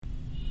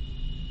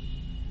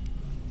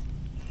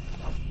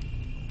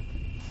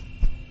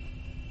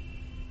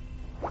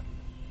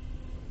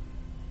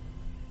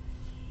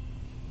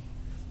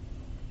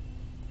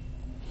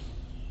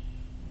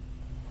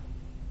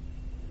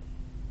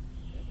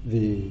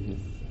The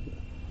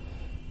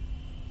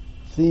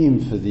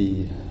theme for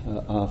the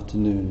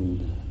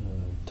afternoon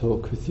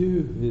talk with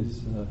you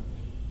is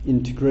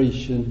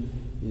integration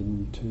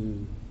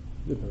into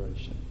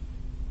liberation.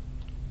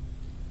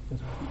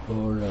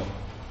 For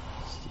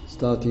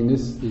starting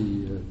this,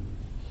 the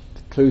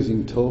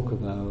closing talk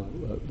of our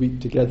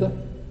week together,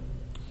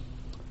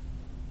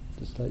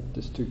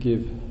 just to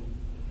give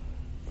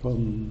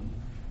from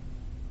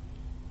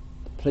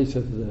the place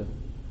of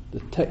the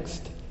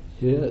text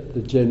here,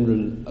 the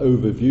general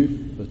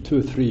overview for 2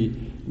 or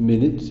 3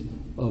 minutes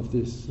of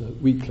this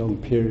week-long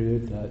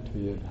period that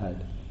we have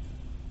had.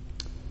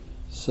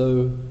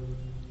 So,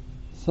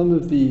 some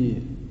of the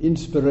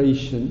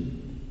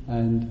inspiration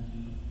and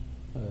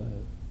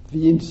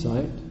the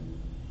insight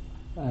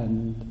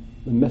and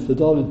the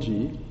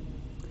methodology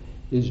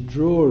is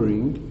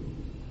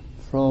drawing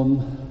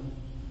from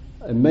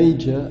a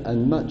major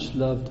and much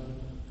loved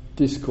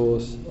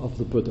discourse of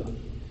the Buddha.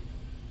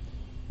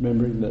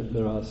 Remembering that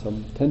there are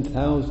some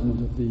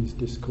 10,000 of these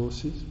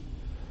discourses,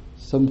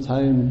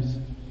 sometimes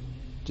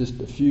just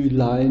a few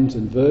lines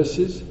and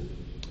verses,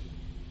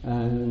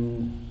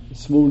 and a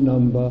small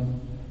number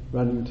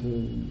running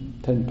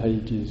to 10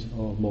 pages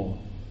or more.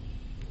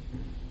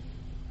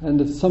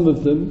 And some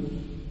of them,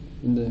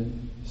 in the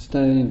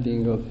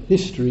standing of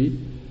history,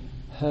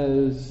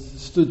 has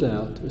stood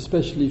out,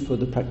 especially for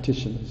the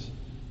practitioners,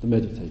 the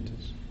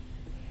meditators.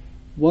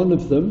 One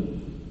of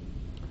them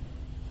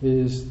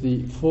is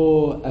the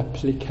 4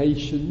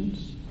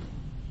 applications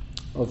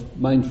of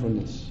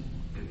mindfulness,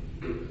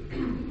 the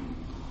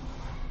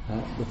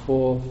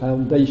 4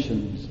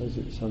 foundations, as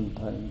it's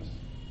sometimes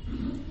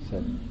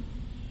said.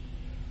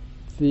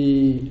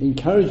 The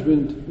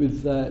encouragement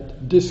with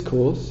that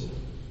discourse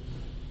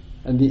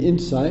and the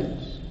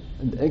insights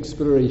and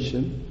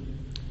exploration,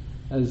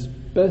 as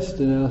best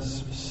in our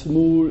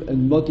small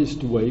and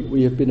modest way,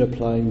 we have been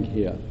applying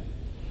here.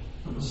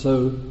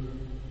 So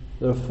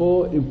there are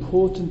 4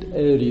 important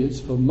areas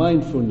for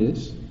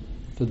mindfulness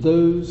for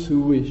those who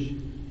wish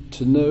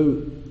to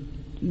know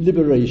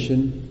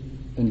liberation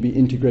and be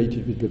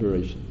integrated with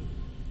liberation.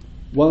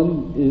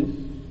 One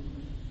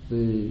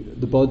is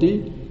the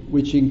body,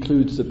 which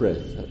includes the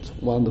breath. That's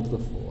one of the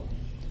 4.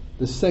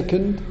 The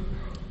second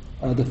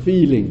are the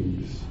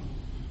feelings.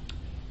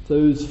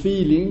 Those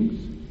feelings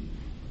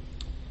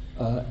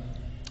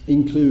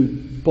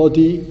include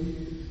body,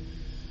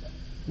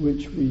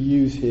 which we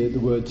use here the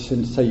word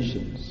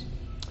sensations.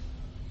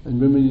 And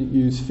when we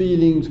use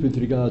feelings with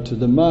regard to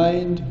the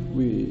mind,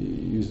 we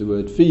use the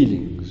word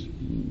feelings,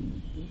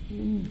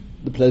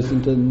 the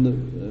pleasant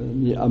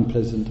and the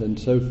unpleasant and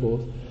so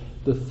forth.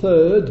 The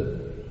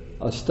third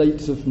are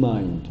states of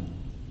mind.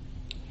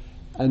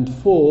 And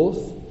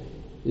fourth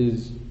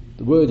is,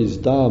 the word is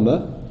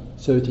Dharma,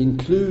 so it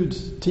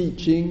includes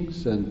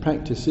teachings and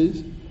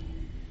practices,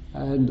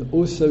 and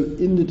also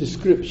in the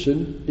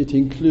description it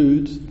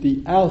includes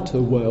the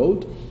outer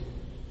world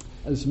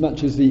as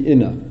much as the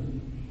inner.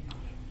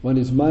 One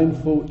is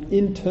mindful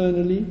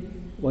internally,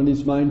 one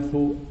is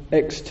mindful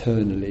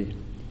externally.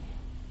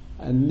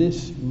 And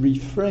this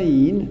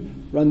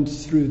refrain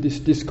runs through this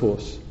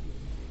discourse.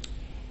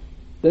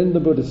 Then the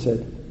Buddha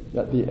said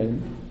at the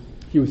end,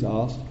 he was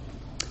asked,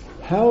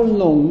 how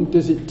long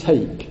does it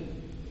take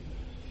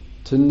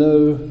to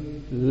know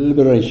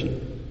liberation?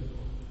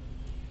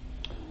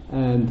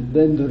 And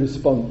then the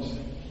response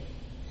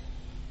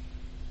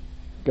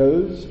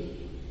goes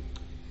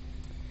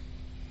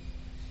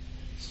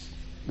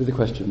with a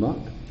question mark.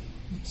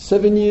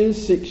 7 years,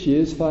 6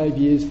 years, 5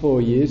 years,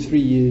 4 years, 3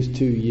 years,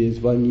 2 years,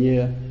 1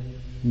 year?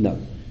 No.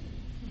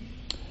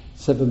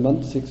 7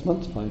 months, 6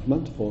 months, 5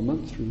 months, 4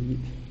 months, 3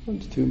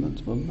 months, 2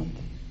 months, 1 month?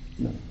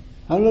 No.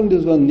 How long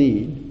does one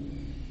need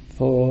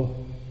to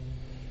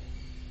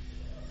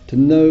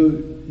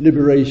know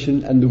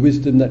liberation and the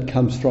wisdom that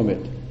comes from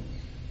it?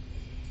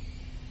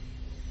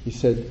 He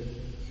said,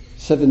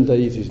 7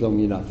 days is long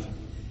enough.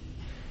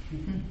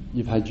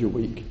 You've had your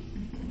week.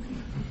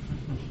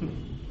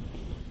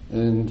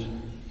 And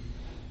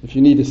if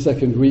you need a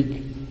second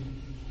week,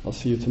 I'll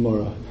see you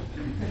tomorrow.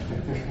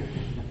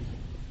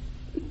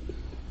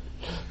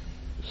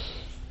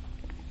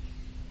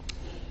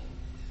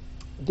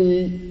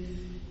 The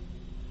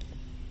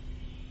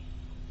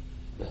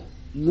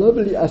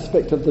lovely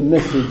aspect of the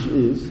message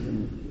is,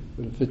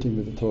 and fitting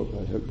with the talk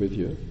I hope with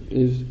you,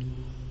 is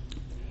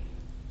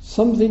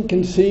something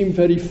can seem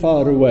very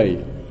far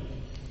away.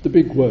 The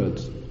big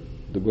words.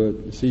 The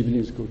word this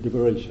evening is called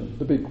liberation.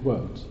 The big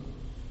words.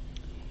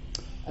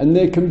 And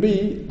there can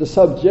be the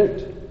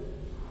subject,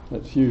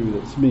 that's you,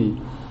 that's me.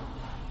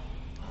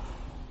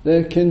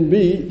 There can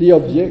be the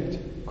object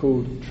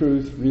called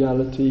truth,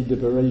 reality,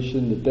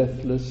 liberation, the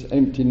deathless,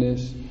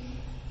 emptiness,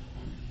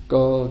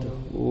 God,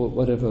 or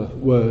whatever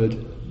word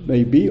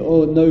may be,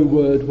 or no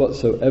word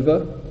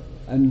whatsoever,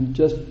 and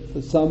just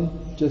for some,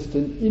 just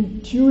an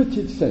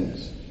intuitive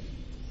sense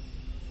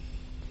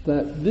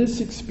that this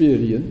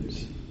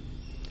experience,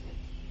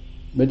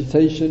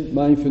 meditation,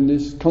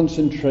 mindfulness,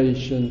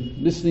 concentration,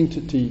 listening to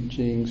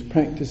teachings,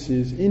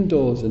 practices,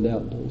 indoors and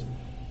outdoors,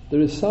 there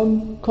is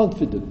some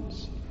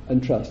confidence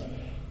and trust.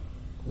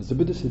 As the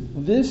Buddha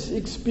said, this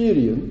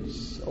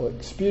experience or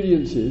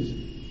experiences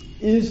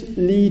is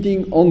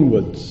leading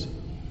onwards.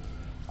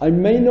 I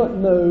may not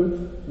know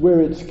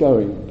where it's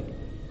going.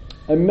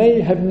 I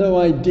may have no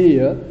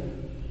idea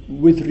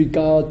with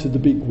regard to the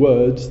big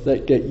words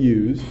that get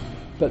used,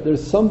 but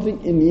there's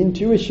something in the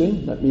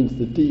intuition, that means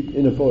the deep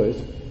inner voice,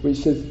 which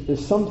says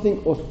there's something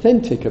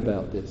authentic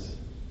about this.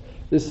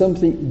 There's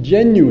something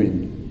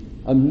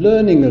genuine. I'm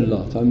learning a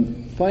lot.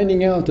 I'm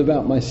finding out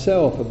about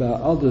myself,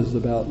 about others,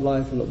 about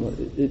life a lot more.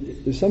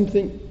 There's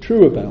something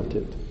true about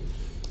it.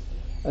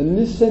 And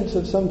this sense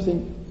of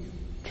something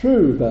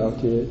true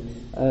about it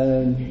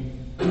and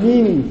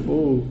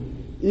meaningful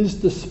is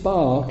the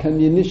spark and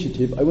the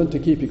initiative. I want to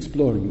keep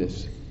exploring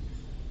this.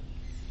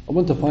 I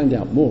want to find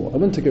out more. I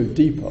want to go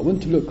deeper. I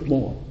want to look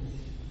more.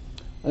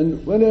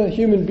 And when a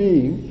human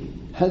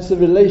being has a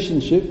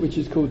relationship which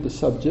is called the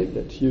subject,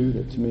 that's you,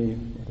 that's me,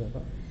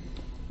 whatever,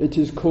 it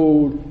is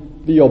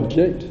called the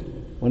object,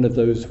 one of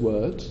those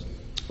words,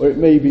 or it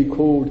may be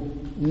called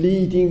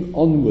leading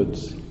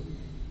onwards.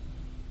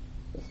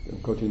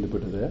 I'm quoting the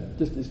Buddha there.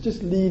 It's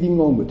just leading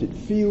onwards. It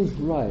feels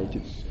right.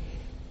 It's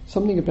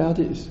something about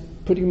it is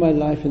putting my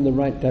life in the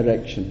right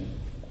direction.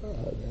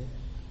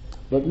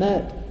 But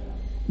that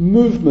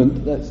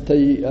movement that's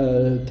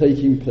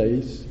taking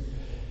place,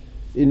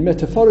 in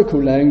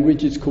metaphorical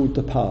language, it's called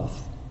the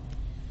path.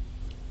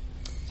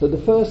 So the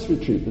first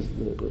retreat,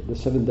 the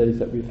 7 days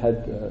that we've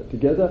had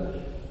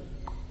together,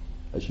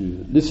 as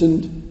you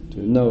listened to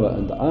Noah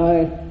and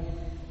I,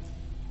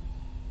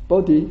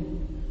 body,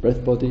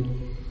 breath body,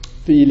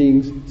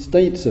 feelings,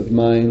 states of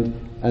mind,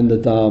 and the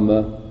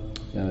Dharma,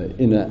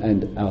 inner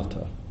and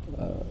outer.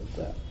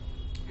 There.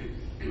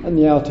 And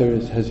the outer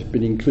has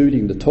been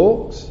including the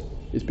talks,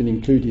 it's been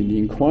including the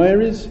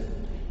inquiries,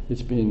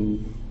 it's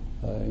been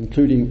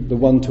including the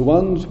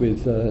one-to-ones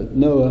with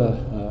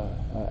Noah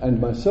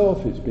and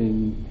myself, it's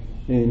been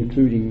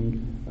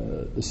including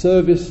the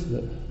service,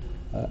 the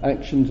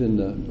actions in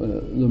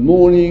the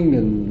morning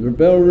and the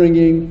bell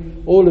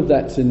ringing, all of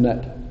that's in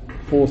that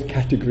fourth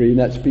category, and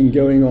that's been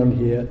going on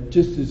here,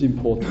 just as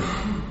important.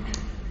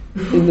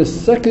 In the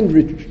second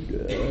week,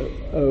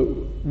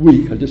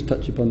 I'll just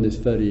touch upon this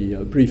very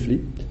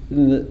briefly.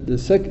 In the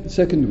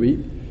second week,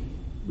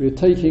 we're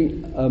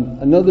taking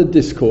another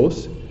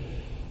discourse,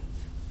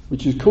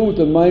 which is called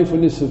the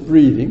mindfulness of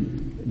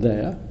breathing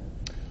there,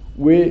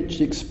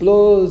 which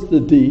explores the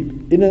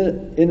deep in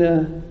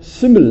a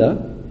similar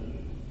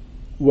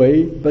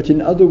way, but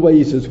in other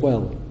ways as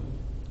well,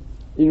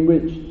 in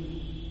which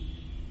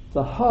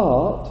the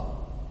heart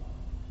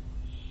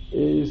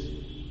is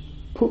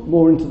put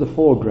more into the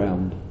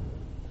foreground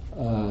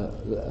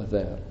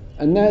there.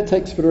 And that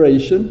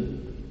exploration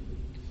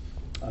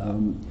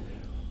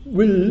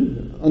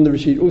will, on the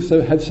retreat,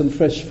 also have some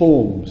fresh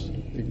forms.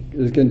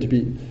 There's going to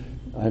be,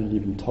 I haven't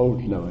even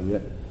told Noah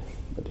yet,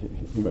 but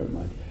he won't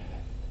mind.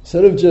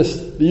 Instead of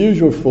just the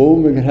usual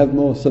form, we're going to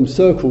have some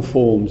circle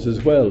forms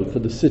as well for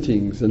the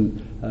sittings,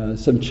 and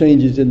some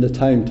changes in the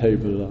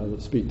timetable. I'll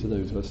speak to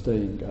those who are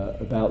staying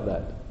about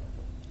that.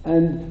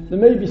 And there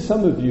may be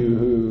some of you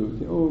who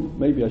think, oh,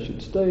 maybe I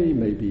should stay,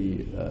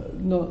 maybe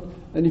not.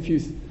 And if you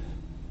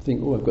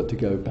think, oh, I've got to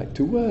go back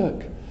to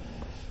work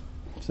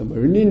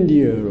somewhere in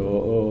India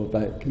or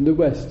back in the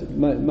West,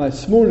 my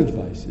small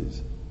advice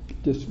is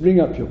just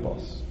ring up your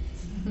boss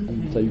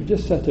and say, you've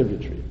just sat a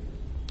retreat.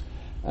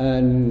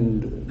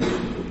 And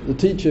the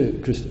teacher,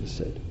 Christopher,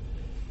 said,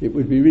 it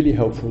would be really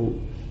helpful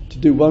to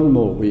do one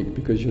more week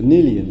because you're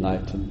nearly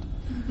enlightened.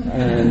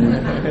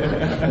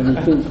 And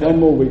he thinks one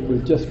more week will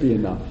just be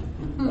enough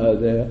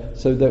there,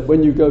 so that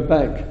when you go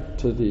back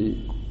to the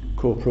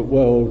corporate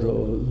world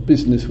or the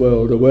business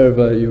world or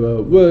wherever you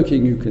are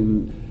working, you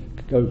can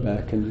go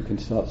back and you can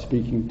start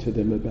speaking to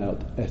them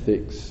about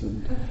ethics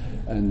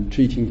and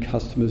treating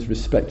customers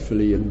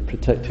respectfully and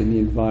protecting the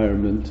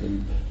environment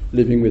and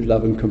living with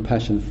love and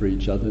compassion for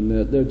each other, and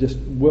they'll just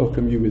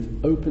welcome you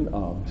with open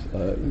arms.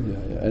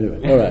 Anyway,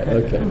 all right,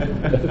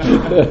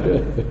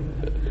 okay.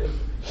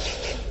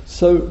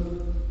 So,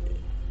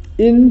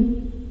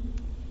 in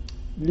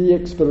the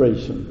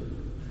exploration,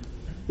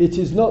 it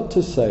is not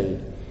to say,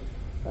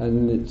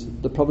 and it's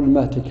the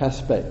problematic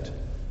aspect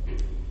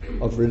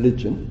of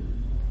religion,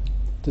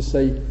 to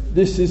say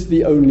this is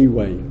the only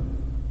way.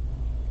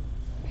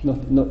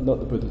 Not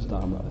the Buddha's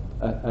Dharma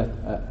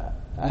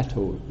at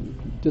all.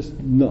 Just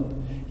not.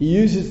 He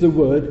uses the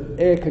word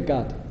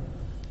ekagata.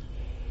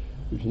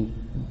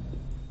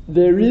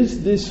 There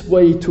is this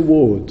way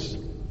towards.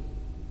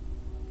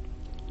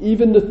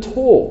 Even the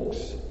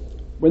talks,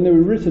 when they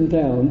were written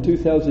down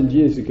 2,000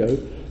 years ago,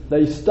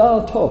 they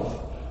start off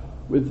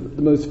with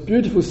the most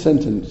beautiful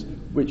sentence,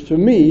 which for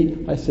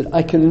me, I said,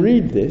 I can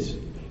read this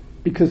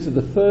because of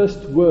the first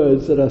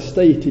words that are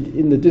stated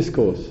in the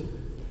discourse.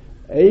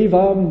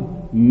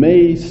 Evam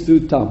me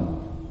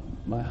sutam.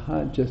 My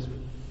heart just,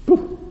 poof.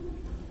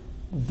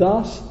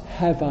 Thus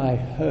have I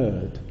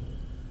heard.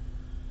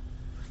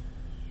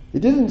 It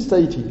didn't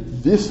state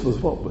this was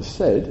what was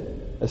said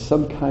as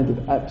some kind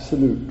of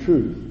absolute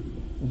truth.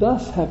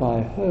 Thus have I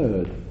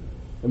heard.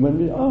 And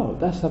when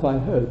that's how I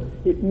heard.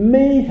 It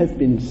may have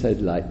been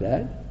said like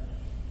that.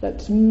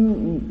 That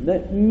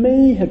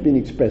may have been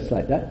expressed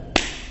like that,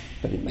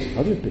 but it may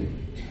not have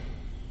been.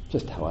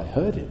 Just how I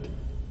heard it.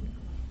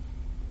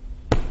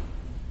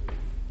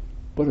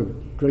 What a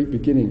great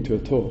beginning to a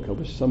talk. I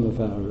wish some of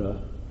our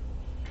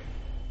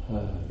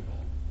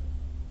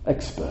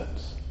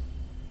experts.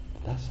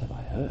 That's how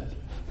I heard.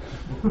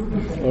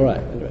 All right,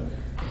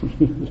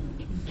 anyway.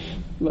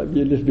 Might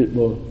be a little bit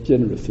more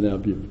generous in our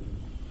view.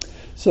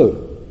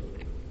 So,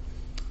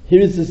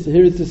 here is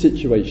the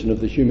situation of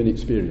the human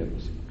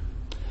experience.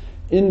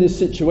 In this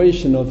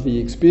situation of the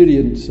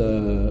experience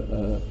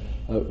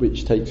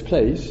which takes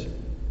place,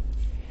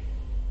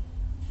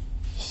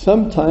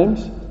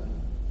 sometimes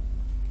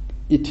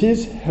it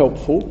is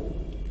helpful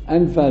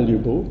and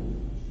valuable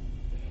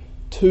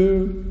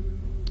to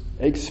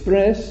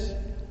express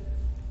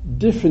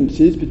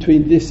differences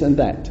between this and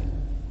that.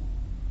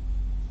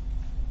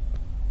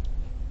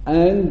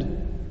 And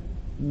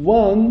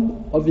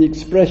one of the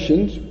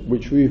expressions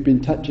which we've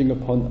been touching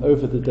upon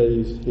over the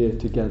days here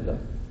together,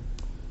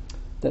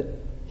 that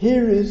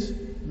here is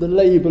the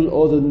label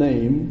or the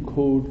name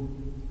called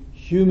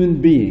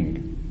human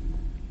being.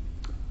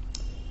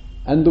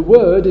 And the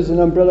word is an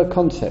umbrella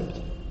concept.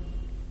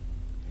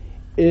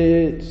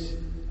 It's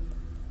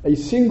a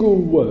single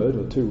word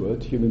or two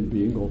words, human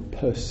being or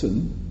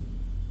person,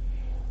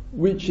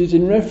 which is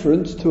in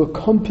reference to a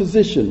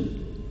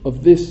composition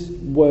of this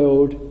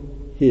world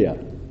here.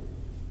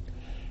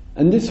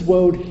 And this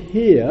world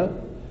here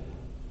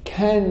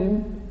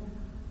can,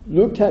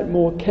 looked at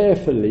more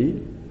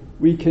carefully,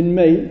 we can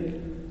make,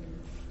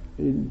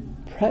 in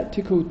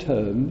practical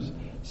terms,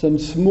 some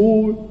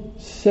small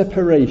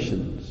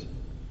separations.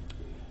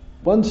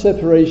 One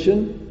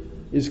separation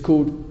is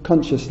called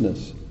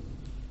consciousness,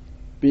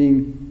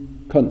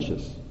 being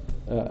conscious.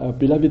 Our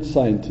beloved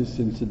scientists,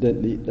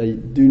 incidentally, they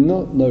do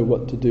not know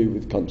what to do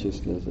with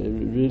consciousness. They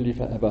really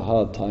have a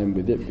hard time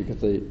with it because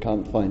they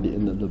can't find it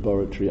in the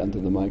laboratory under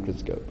the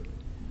microscope.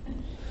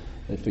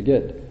 They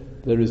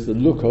forget there is the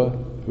looker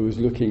who is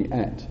looking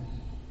at,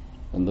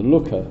 and the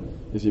looker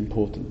is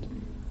important.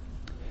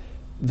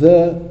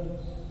 The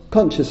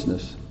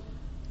consciousness,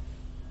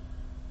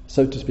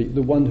 so to speak,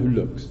 the one who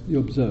looks, the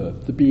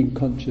observed, the being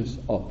conscious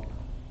of.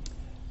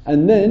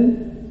 And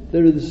then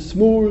there are the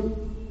small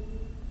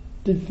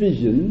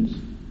divisions,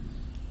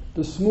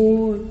 the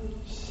small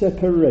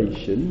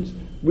separations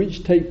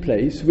which take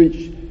place,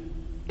 which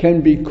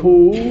can be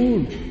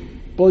called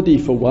body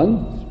for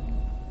one,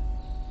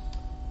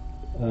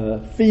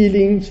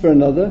 feelings for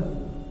another,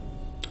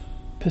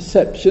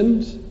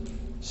 perceptions.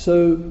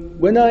 So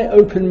when I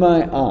open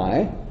my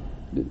eye,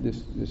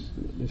 this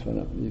one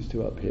up, these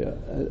two up here,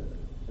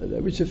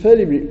 which are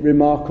fairly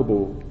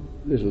remarkable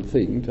little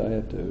things, I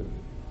have to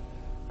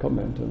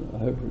comment on. I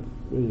hope you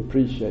really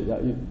appreciate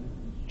that.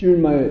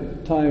 During my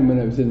time when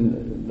I was the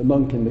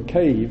monk in the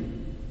cave,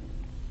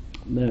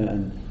 there,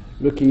 and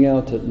looking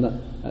out at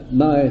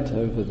night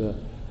over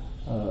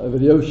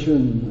the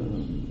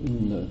ocean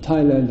in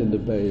Thailand, in the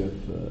Bay of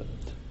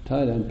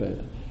Thailand, Bay,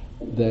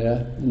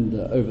 there, and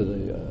over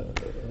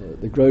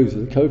the groves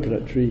of the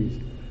coconut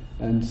trees,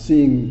 and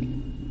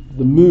seeing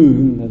the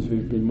moon as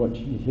we've been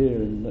watching here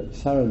in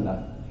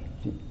Saranath,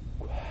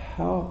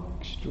 how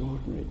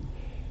extraordinary!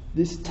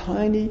 This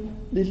tiny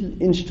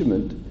little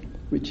instrument,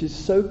 which is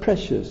so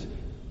precious,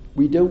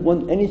 we don't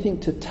want anything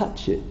to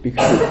touch it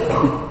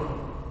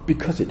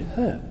because it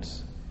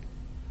hurts.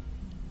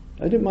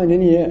 I don't mind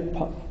any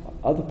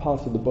other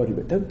parts of the body,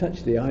 but don't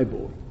touch the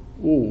eyeball.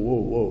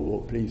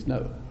 Whoa, please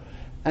no.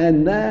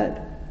 And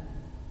that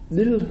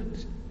little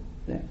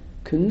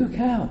can look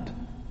out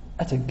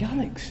at a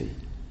galaxy.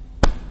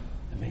 I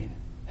mean,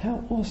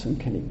 how awesome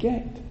can it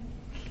get?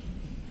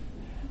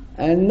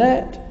 And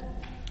that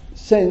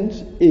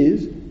sense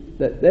is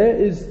that there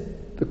is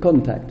the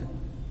contact.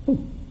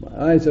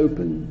 My eyes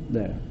open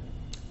there.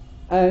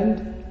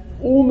 And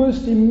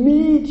almost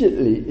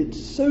immediately,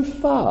 it's so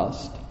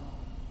fast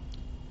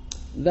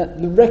that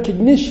the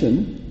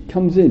recognition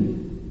comes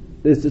in.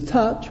 There's the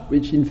touch,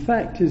 which in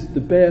fact is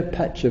the bare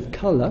patch of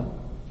colour.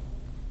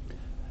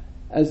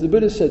 As the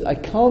Buddha said, I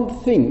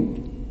can't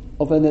think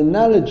of an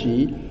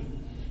analogy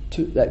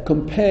that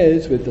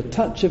compares with the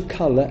touch of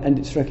colour and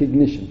its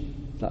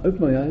recognition. So I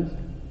open my eyes,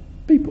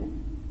 people,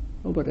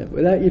 or whatever,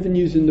 without even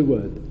using the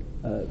word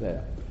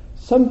there.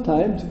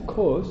 Sometimes, of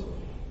course,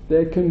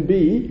 there can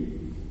be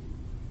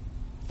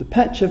the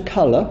patch of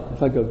colour,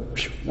 if I go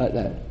like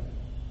that,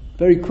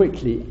 very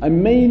quickly,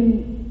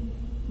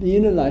 the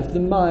inner life, the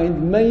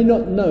mind, may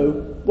not know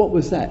what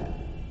was that.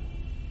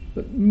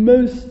 But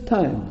most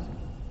times,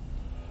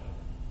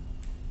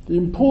 the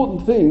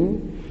important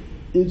thing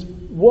is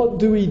what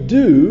do we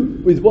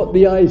do with what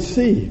the eyes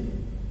see?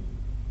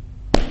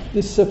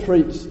 This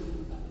separates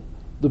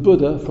the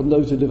Buddha from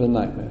those who live a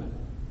nightmare.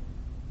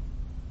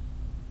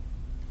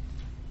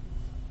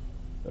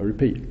 I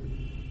repeat.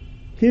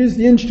 Here's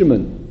the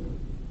instrument.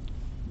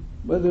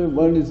 Whether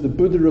one is the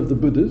Buddha of the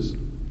Buddhas,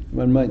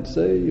 one might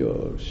say,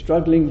 or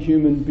struggling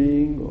human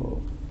being,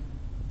 or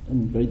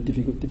and very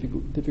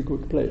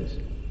difficult place.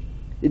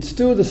 It's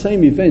still the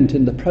same event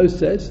in the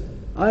process,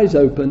 eyes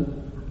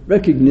open,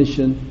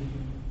 recognition.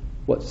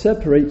 What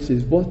separates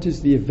is what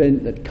is the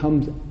event that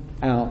comes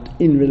out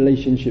in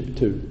relationship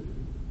to.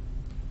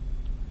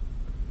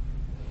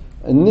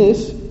 And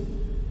this,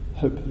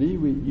 hopefully,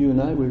 you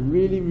and I, we're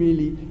really,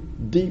 really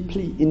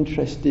deeply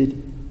interested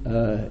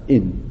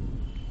in.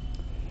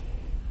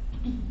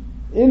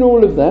 In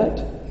all of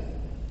that,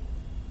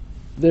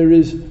 there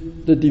is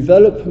the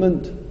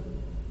development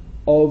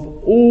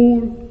of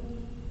all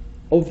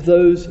of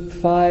those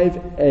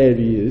 5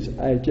 areas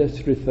I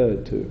just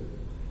referred to,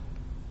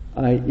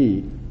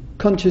 i.e.,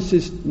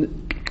 consciousness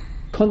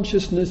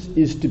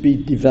is to be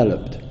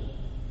developed.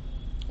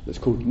 It's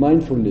called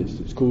mindfulness,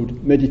 it's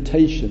called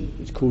meditation,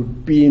 it's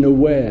called being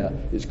aware,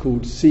 it's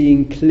called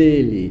seeing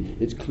clearly,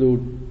 it's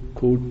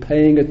called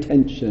paying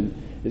attention,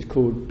 it's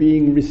called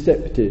being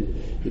receptive,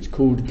 it's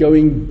called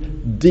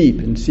going deep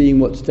and seeing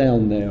what's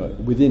down there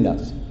within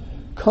us.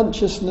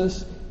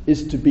 Consciousness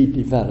is to be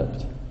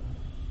developed.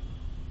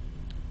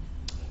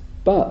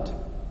 But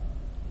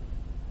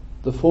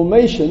the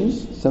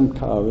formations,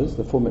 samkaras,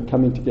 the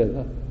coming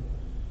together,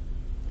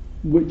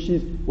 which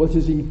is what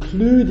is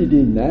included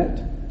in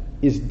that,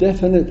 is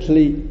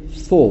definitely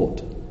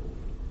thought.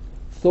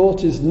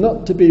 Thought is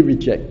not to be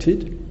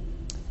rejected,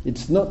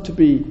 it's not to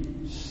be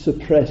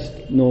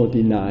suppressed nor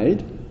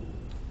denied,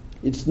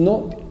 it's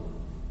not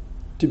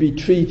to be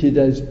treated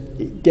as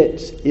it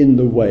gets in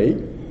the way.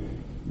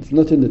 It's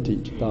not in the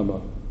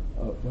Dharma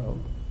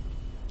realm.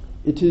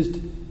 It is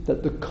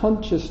that the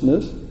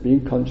consciousness,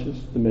 being conscious,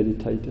 the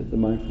meditator, the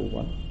mindful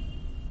one,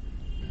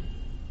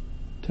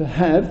 to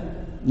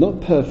have,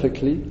 not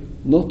perfectly,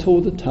 not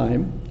all the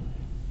time,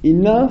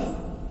 enough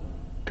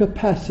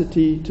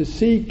capacity to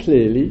see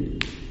clearly,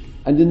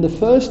 and in the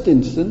first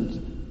instance,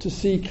 to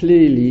see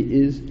clearly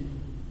is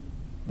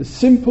the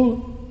simple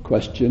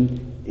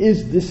question,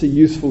 is this a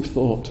useful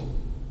thought?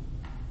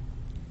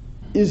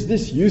 Is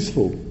this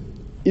useful?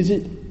 Is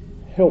it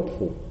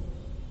helpful?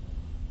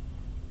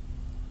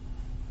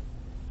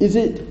 Is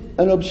it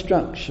an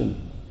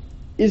obstruction?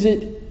 Is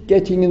it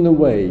getting in the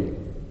way?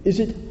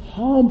 Is it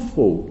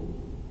harmful?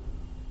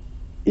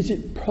 Is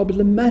it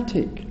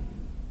problematic?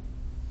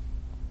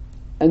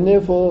 And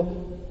therefore,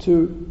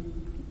 to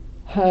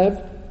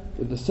have,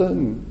 with a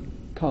certain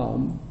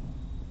calm,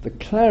 the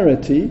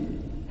clarity,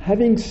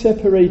 having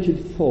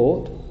separated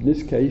thought, in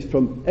this case,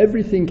 from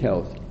everything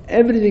else,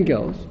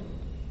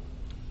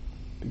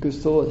 because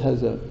thought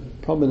has a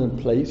prominent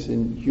place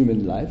in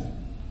human life,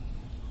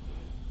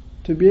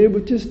 to be able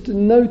just to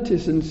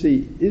notice and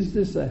see, is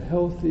this a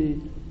healthy,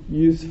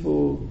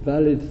 useful,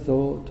 valid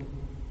thought?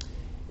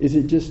 Is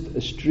it just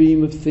a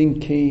stream of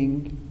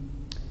thinking?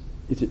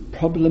 Is it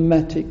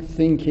problematic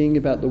thinking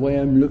about the way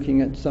I'm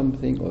looking at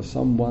something or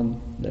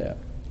someone there?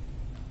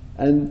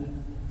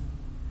 And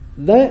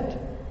that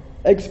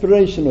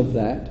exploration of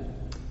that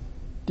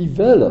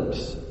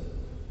develops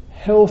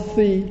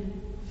healthy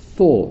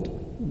thought,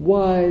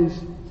 wise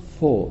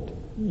thought,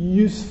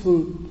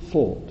 useful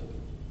thought.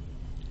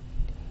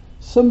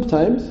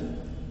 Sometimes,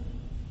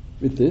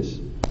 with this,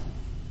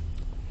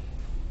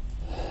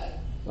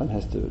 one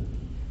has to,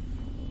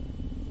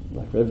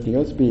 like for everything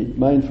else, be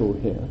mindful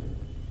here.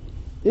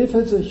 If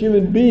as a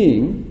human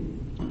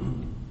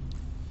being,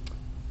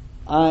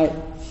 I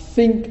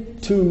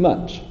think too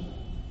much,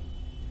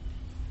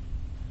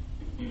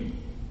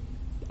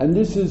 and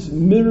this is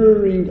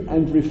mirroring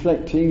and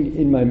reflecting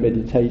in my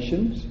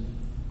meditations,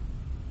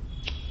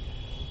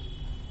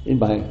 in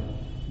my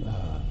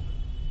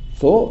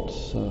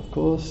thoughts, of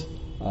course,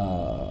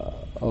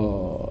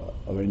 or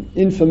in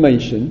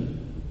information,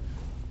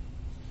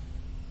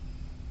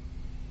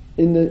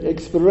 in the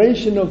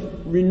exploration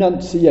of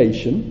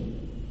renunciation,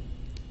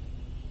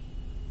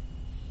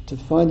 to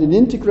find an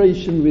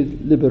integration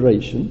with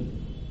liberation,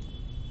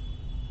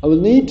 I will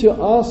need to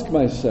ask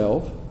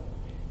myself,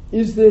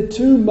 is there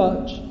too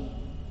much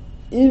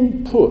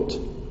input?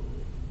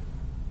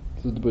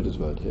 This is the Buddha's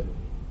word here.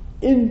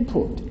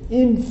 Input,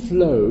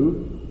 inflow,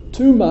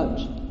 too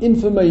much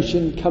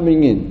information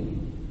coming in.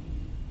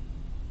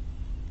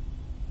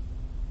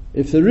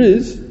 If there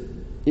is,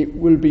 it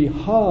will be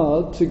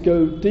hard to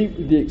go deep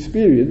with the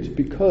experience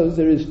because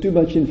there is too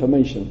much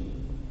information.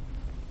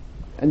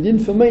 And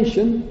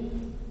information,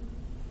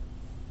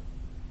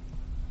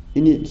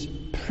 in its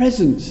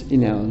presence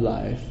in our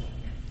life,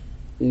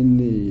 in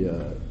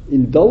the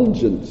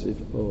indulgence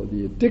or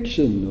the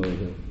addiction or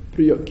the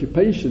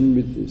preoccupation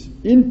with this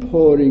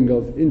inpouring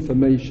of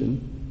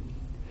information,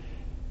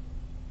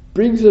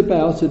 brings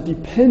about a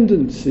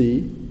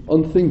dependency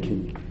on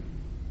thinking.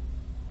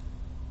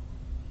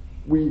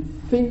 We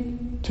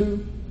think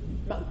too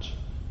much.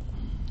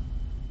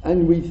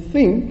 And we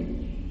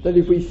think that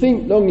if we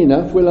think long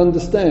enough, we'll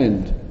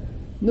understand.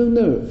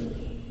 No.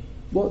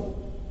 What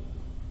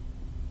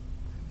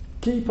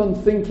keep on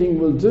thinking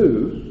will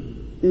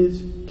do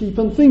is keep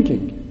on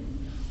thinking.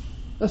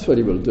 That's what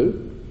it will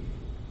do.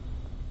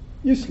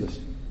 Useless.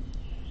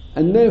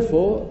 And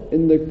therefore,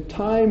 in the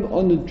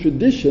time-honoured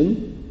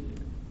tradition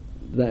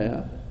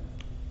there,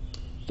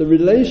 the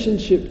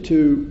relationship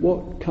to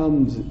what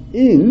comes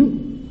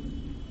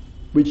in,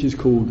 which is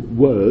called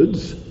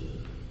words,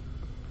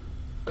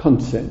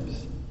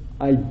 concepts,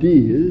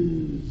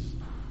 ideas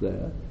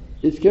there,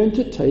 it's going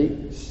to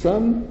take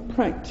some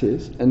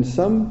practice and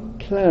some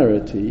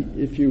clarity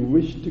if you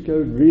wish to go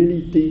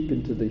really deep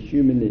into the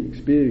human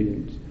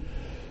experience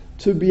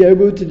to be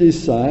able to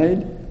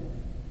decide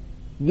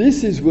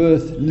this is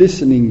worth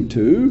listening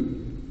to,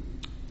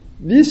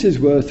 this is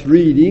worth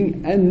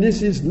reading, and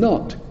this is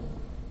not.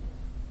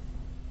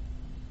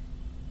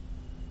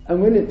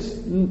 And when it's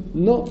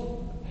not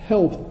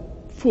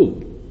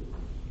helpful,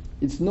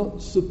 it's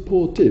not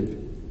supportive,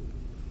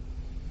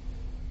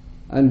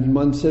 and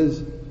one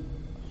says,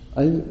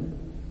 I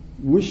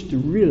wish to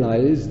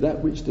realize that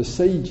which the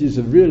sages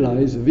have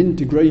realized of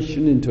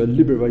integration into a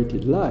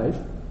liberated life,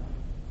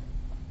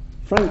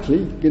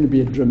 frankly, it's going to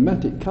be a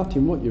dramatic cut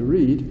in what you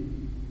read.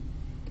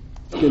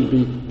 It's going to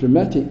be a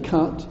dramatic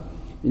cut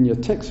in your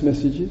text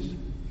messages.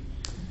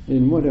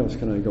 In what else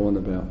can I go on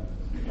about?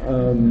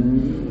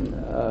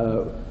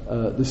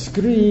 The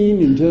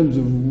screen, in terms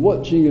of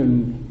watching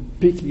and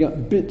picking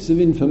up bits of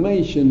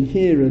information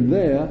here and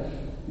there.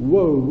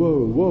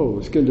 Whoa.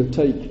 It's going to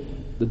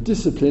take the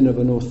discipline of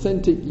an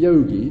authentic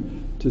yogi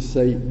to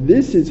say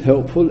this is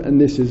helpful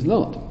and this is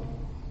not.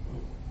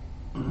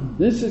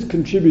 This is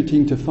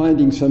contributing to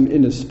finding some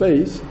inner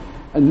space,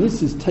 and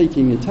this is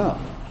taking it up.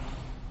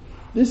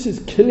 This is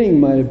killing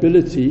my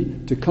ability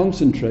to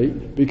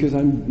concentrate because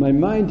my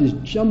mind is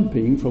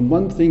jumping from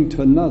one thing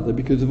to another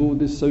because of all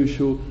this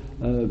social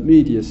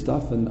media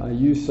stuff, and I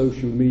use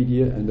social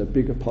media and a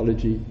big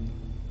apology,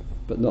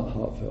 but not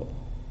heartfelt.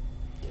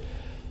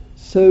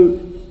 So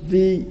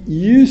the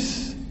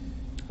use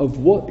of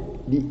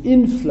what the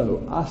inflow,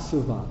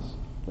 asavas,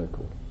 they're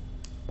called,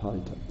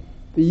 palita.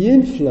 The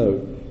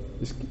inflow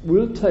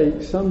will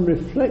take some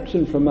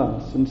reflection from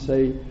us and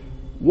say,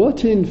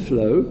 what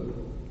inflow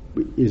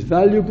is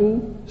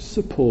valuable,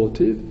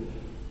 supportive,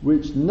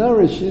 which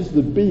nourishes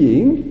the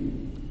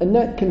being, and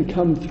that can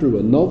come through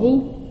a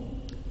novel,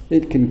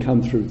 it can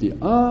come through the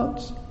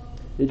arts,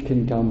 it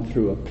can come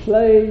through a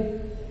play,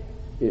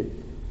 it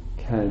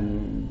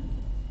can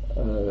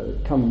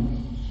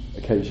come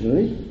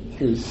occasionally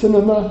through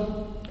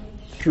cinema,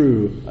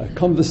 through a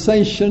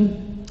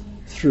conversation,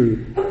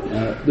 through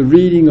the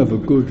reading of a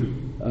good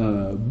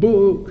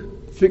book,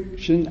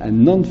 fiction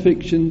and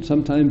non-fiction.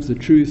 Sometimes the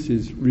truth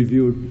is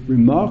revealed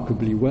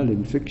remarkably well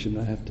in fiction,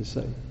 I have to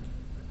say.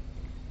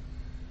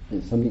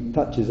 And something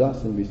touches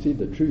us and we see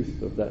the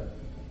truth of that,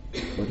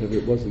 whatever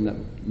it was in that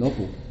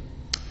novel.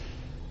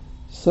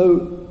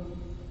 So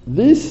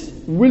this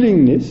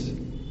willingness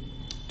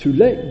to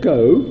let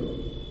go,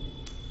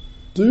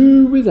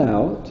 do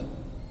without,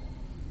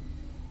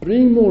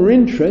 bring more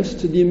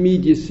interest to the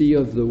immediacy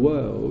of the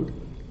world,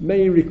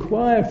 may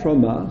require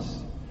from us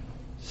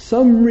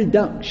some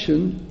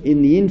reduction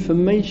in the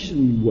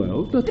information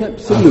world, not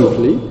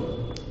absolutely,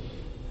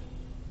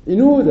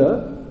 in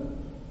order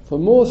for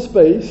more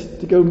space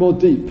to go more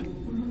deep.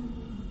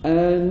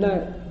 And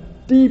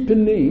that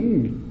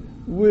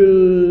deepening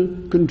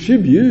will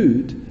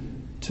contribute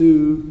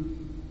to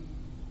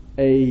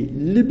a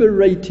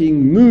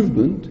liberating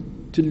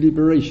movement to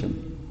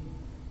liberation.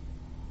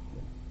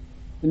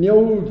 In the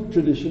old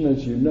tradition,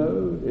 as you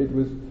know, it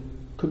was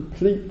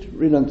complete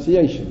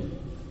renunciation.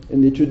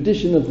 In the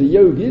tradition of the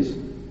yogis,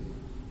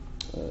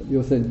 the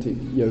authentic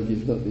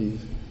yogis, not these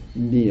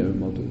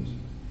neo-models,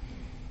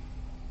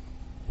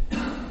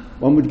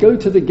 one would go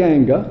to the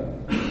Ganga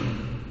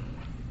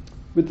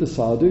with the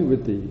sadhu,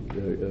 with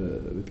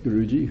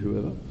Guruji,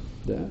 whoever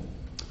there,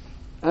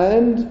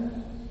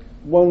 and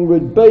one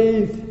would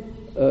bathe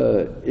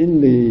in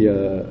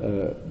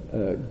the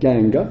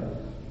Ganga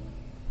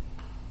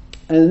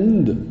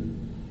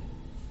and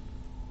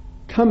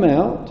come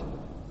out,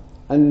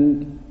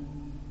 and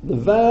the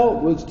vow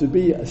was to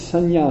be a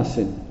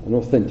sannyasin, an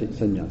authentic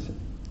sannyasin,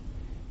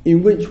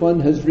 in which one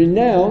has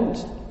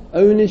renounced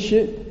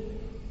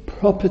ownership,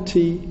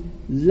 property,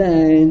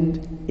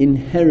 land,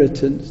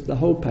 inheritance, the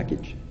whole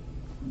package.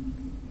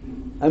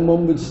 And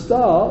one would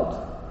start,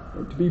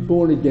 to be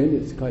born again,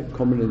 it's quite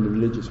common in the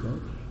religious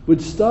world,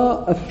 would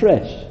start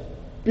afresh,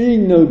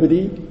 being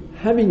nobody,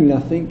 having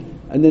nothing,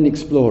 and then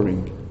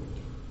exploring.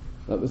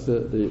 That was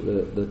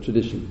the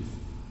tradition.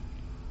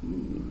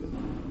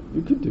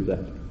 You could do that.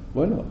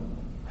 Why not?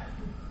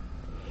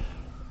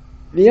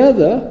 The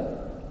other,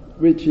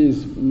 which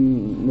is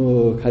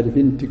more kind of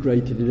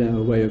integrated in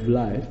our way of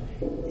life,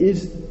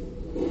 is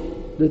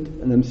that,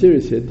 and I'm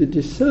serious here, the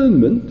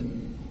discernment,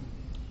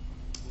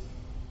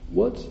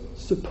 what's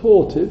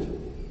supportive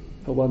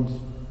for one's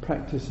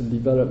practice and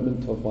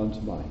development of one's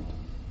mind.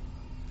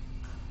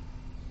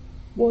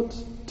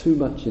 What's too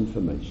much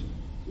information?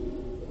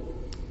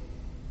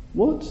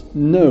 What's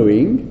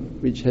knowing,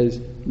 which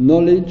has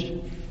knowledge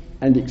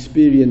and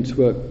experience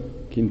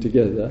working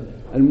together,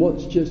 and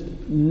what's just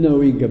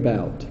knowing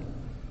about?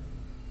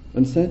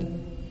 Understand?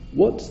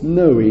 What's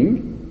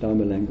knowing,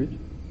 Dharma language,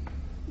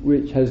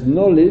 which has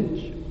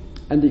knowledge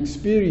and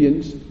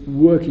experience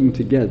working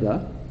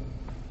together,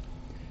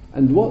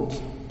 and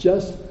what's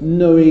just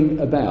knowing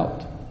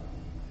about,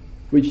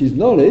 which is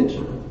knowledge,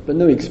 but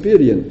no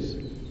experience.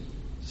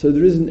 So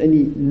there isn't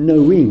any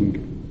knowing.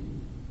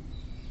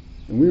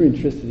 And we're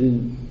interested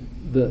in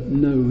the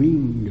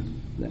knowing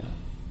now.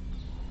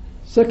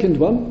 Second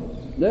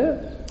one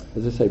there,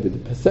 as I say, with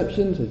the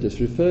perceptions I just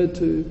referred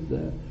to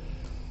there.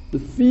 The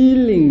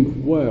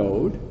feeling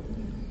world,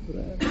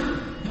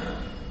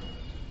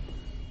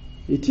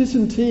 it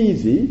isn't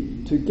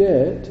easy to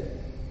get,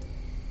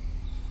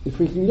 if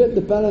we can get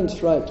the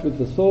balance right with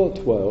the thought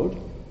world,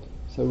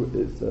 so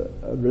it's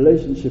a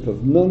relationship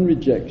of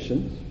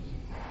non-rejection,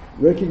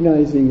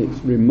 recognizing its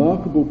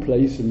remarkable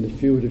place in the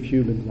field of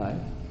human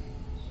life,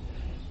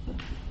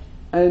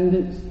 and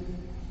it's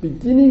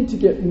beginning to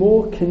get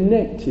more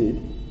connected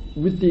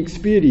with the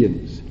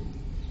experience,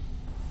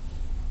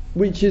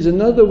 which is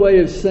another way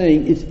of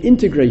saying it's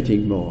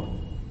integrating more.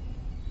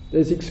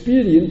 There's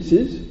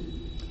experiences,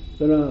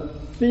 there are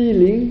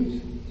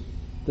feelings,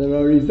 there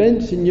are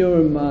events in your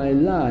and my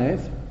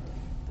life,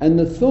 and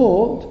the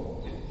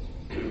thought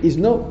is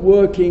not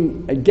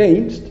working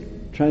against,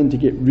 trying to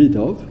get rid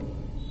of,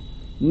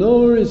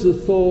 nor is the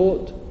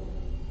thought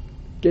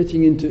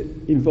getting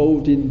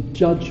involved in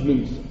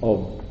judgments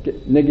of,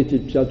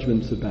 negative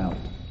judgments about.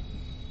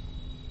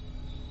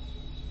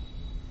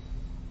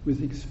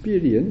 With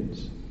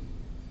experience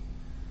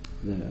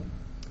there,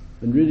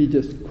 and really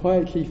just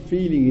quietly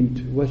feeling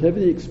into whatever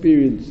the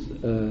experience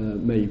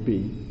may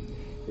be,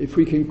 if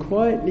we can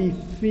quietly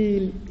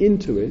feel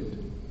into it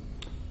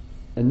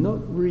and not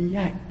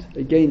react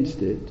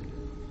against it,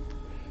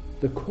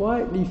 the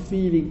quietly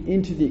feeling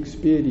into the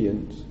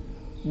experience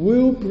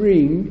will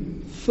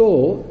bring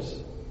thoughts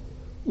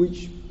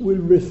which will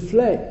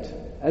reflect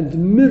and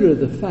mirror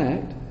the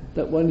fact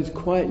that one is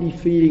quietly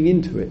feeling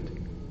into it.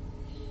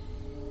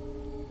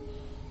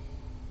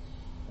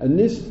 And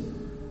this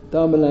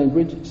Dharma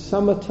language,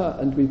 samatha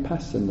and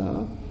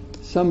vipassana,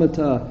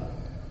 samatha,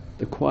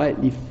 the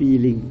quietly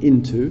feeling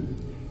into,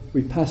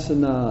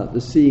 vipassana,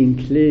 the seeing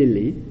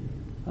clearly,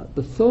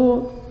 the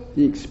thought,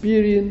 the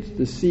experience,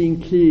 the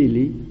seeing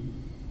clearly,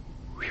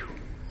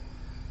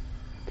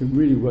 can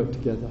really work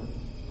together.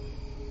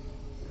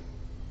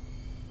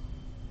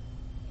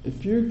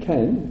 If you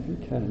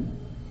can,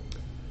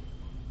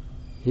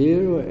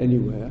 here or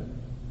anywhere,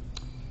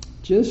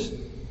 just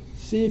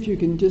see if you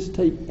can just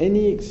take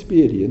any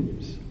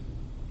experience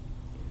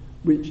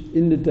which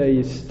in the day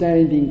is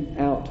standing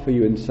out for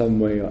you in some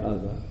way or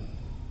other,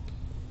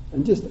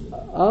 and just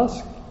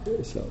ask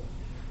yourself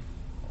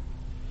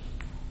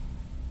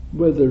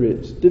whether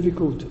it's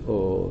difficult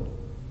or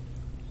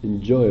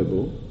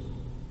enjoyable.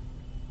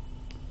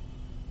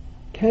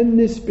 Can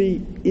this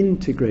be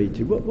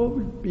integrated? What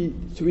would be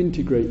to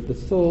integrate the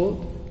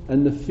thought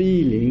and the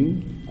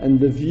feeling and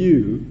the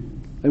view,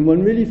 and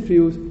one really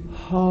feels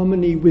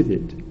harmony with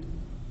it?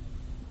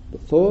 The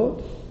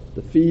thought,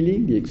 the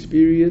feeling, the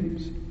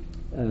experience,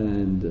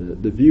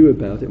 and the view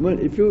about it.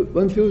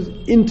 One feels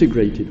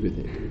integrated with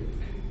it.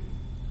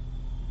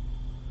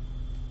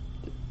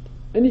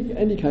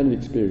 Any kind of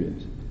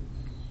experience.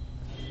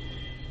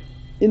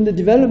 In the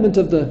development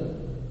of the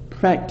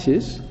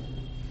practice,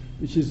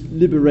 which is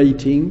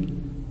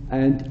liberating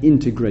and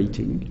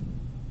integrating,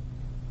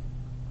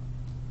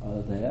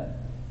 are there.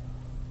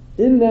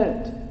 In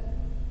that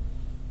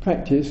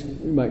practice,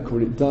 we might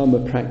call it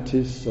Dharma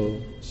practice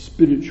or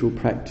spiritual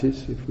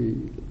practice, if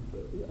we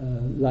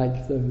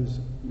like those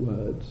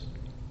words.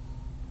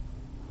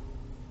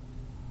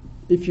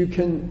 If you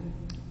can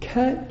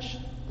catch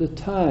the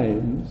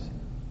times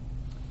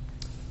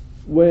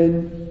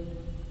when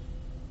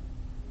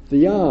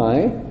the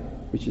I,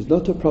 which is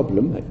not a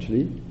problem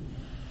actually,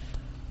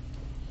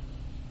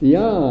 the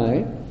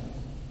I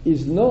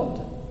is not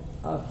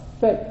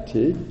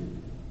affected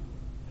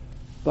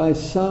by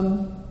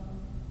some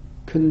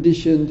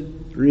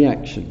conditioned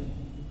reaction.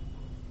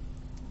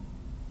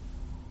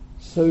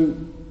 So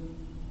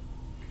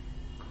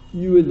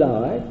you and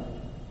I,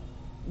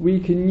 we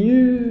can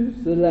use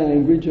the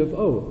language of,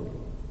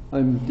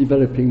 I'm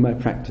developing my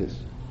practice.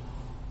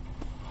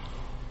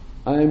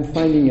 I'm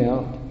finding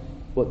out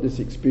what this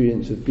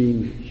experience of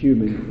being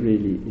human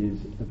really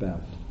is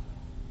about.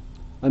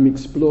 I'm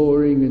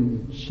exploring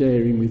and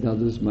sharing with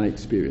others my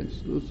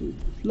experience. It's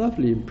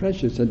lovely and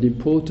precious and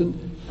important,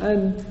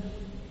 and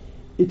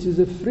it is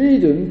a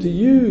freedom to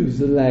use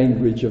the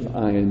language of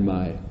I and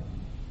my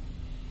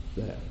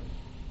there.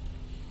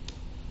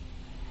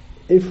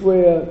 If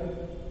we're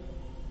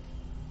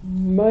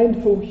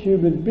mindful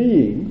human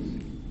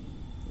beings,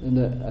 and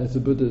as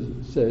the Buddha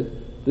said,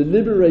 the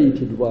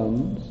liberated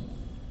ones,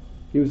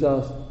 he was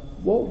asked,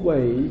 what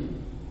way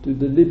do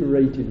the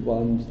liberated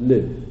ones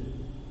live?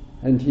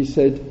 And he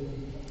said,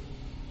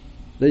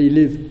 they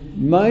live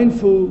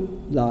mindful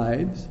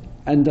lives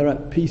and are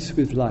at peace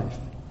with life.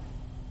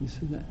 He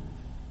said that.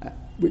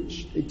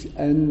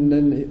 And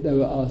then they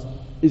were asked,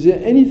 is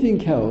there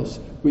anything else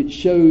which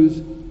shows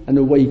an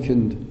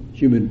awakened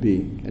human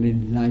being, an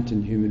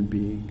enlightened human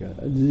being,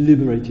 a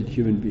liberated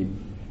human being?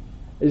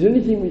 Is there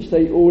anything which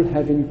they all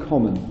have in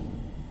common?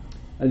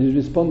 And his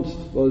response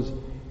was,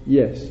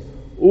 yes,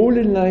 all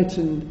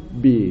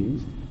enlightened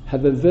beings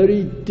have a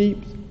very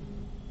deep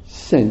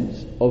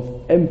sense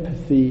of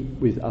empathy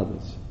with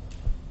others.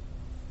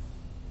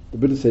 The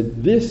Buddha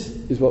said, this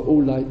is what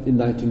all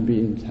enlightened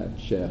beings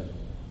share.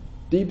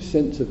 Deep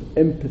sense of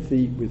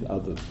empathy with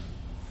others.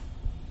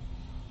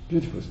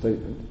 Beautiful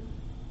statement.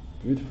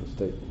 Beautiful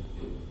statement.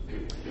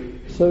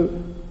 So,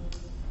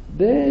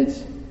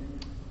 there's,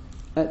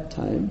 at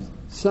times,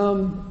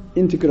 some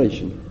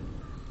integration.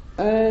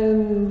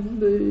 And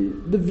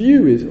the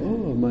view is,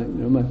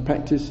 my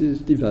practice is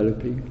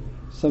developing.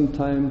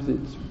 Sometimes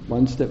it's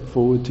one step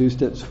forward, two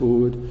steps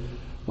forward,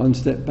 one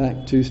step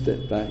back, two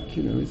steps back.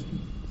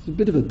 It's a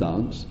bit of a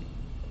dance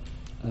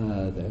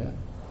there.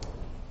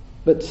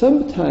 But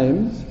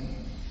sometimes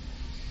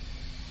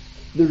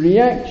the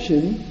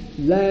reaction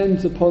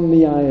lands upon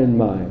the I and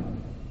my.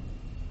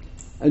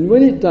 And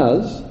when it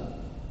does,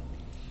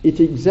 it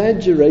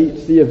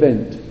exaggerates the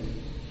event.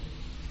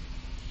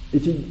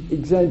 It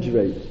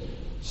exaggerates.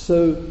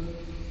 So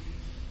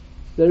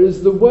there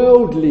is the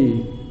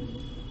worldly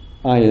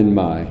I and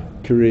my,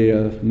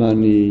 career,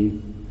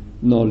 money,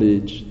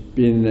 knowledge,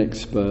 being an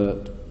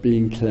expert,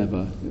 being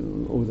clever,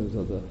 all those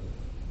other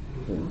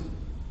things.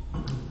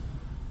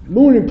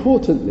 More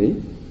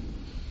importantly,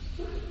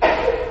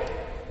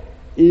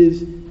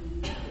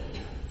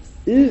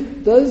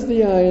 does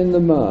the I and the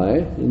my,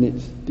 in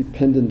its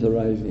dependent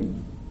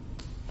arising,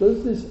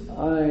 does this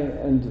I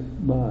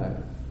and my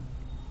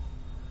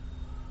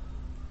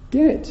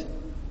get,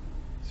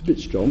 it's a bit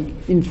strong,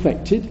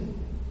 infected,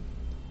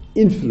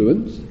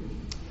 influenced?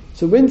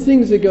 So when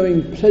things are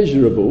going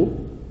pleasurable,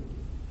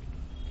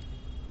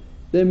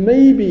 there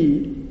may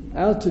be,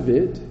 out of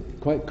it,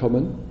 quite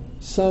common,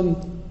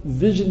 some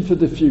vision for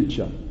the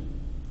future.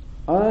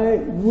 I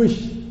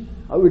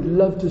would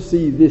love to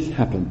see this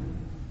happen.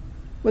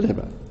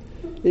 Whatever.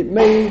 It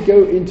may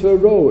go into a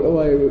role.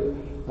 I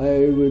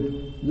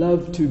would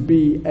love to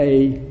be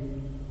a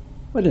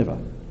whatever.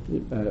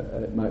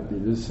 It might be.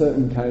 There's a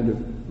certain kind of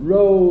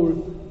role,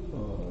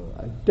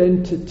 or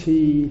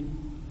identity,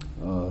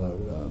 or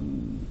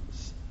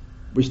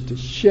wish to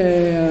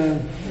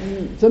share.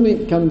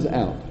 Something comes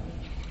out.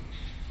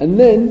 And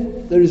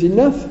then there is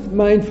enough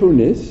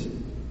mindfulness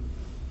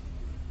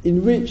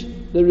in which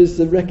there is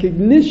the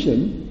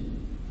recognition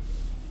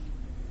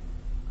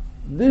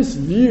this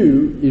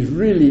view is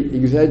really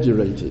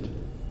exaggerated.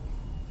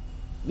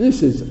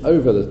 This is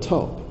over the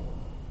top.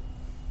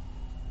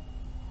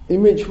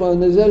 In which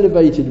one has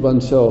elevated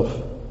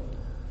oneself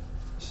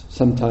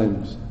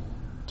sometimes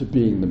to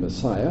being the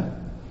Messiah,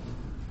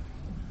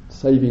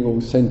 saving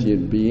all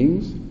sentient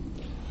beings,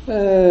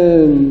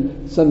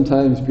 and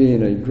sometimes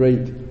being a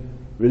great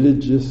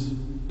religious,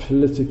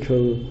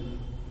 political,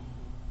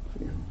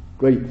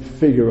 great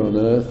figure on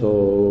earth,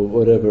 or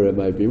whatever it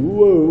may be.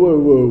 Whoa,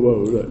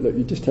 look,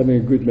 you're just having a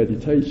good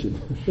meditation.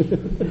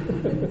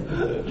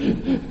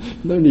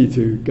 No need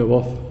to go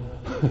off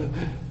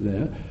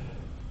there.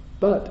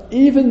 But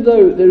even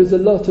though there is a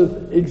lot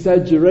of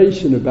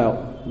exaggeration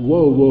about,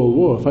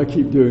 whoa, if I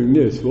keep doing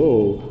this,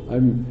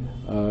 I'm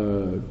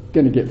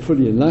going to get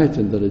fully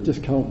enlightened, that I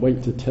just can't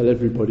wait to tell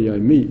everybody I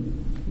meet.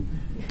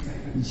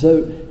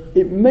 So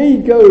it may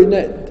go in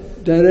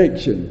that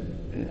direction.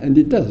 And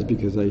it does,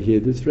 because I hear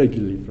this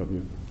regularly from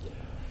you.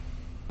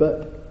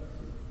 But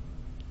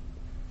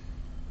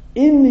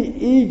in the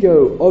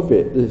ego of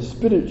it, the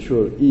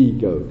spiritual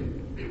ego,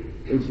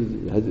 which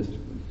has its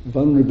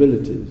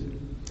vulnerabilities,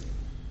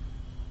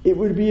 it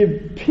would be a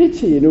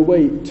pity in a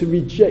way to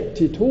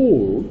reject it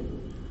all,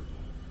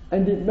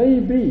 and it may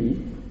be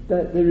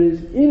that there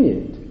is in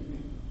it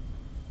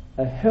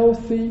a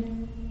healthy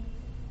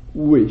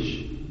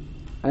wish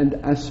and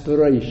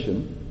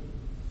aspiration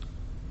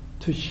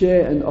to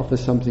share and offer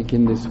something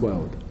in this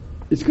world.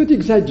 It's got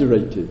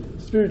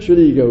exaggerated. Spiritual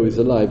ego is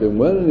alive and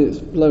well, and it's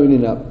blown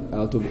it up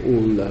out of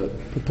all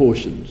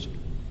proportions.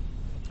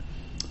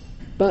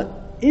 But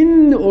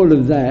in all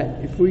of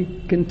that, if we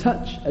can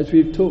touch, as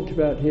we've talked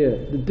about here,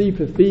 the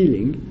deeper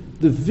feeling,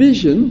 the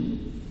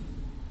vision,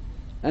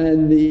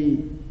 and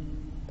the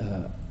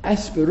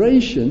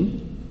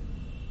aspiration,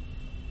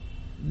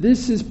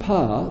 this is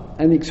part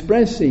and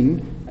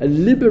expressing a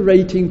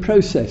liberating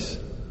process.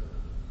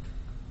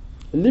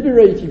 A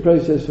liberating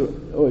process,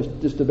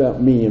 it's just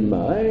about me and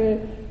my,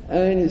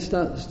 and it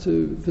starts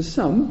to, for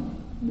some,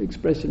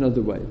 express in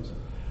other ways.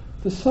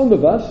 For some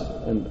of us,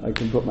 and I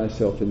can put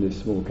myself in this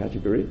small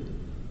category,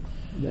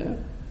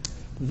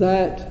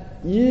 that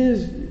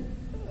years,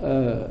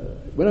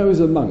 when I was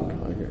a monk,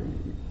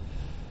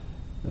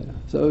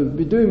 so I'd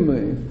be doing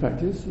my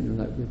practice,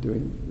 like we're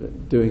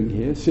doing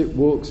here, sit,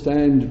 walk,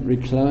 stand,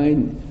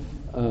 recline,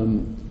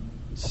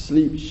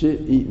 sleep, shit,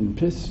 eat and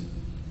piss.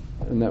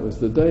 And that was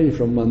the day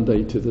from one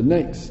day to the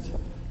next,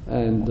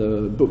 and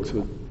books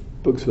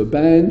were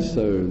banned,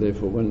 so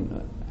therefore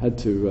one had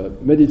to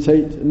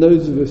meditate. And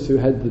those of us who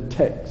had the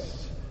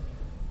texts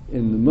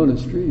in the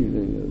monastery,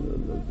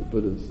 the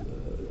Buddha's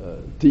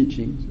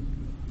teachings,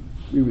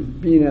 we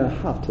would be in our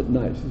hut at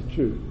night. This is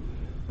true,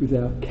 with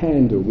our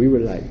candle. We were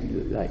like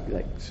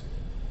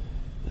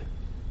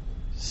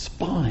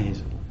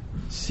spies,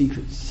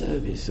 secret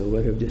service or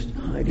whatever, just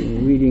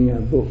hiding, reading our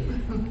book,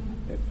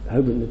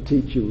 hoping the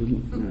teacher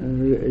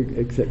wouldn't,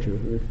 etc.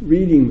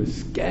 Reading was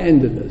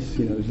scandalous,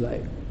 it was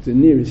like the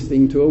nearest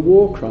thing to a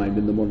war crime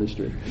in the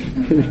monastery,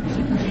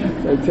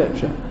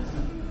 etc.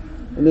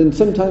 And then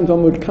sometimes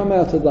one would come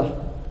out of the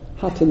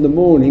hut in the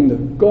morning, the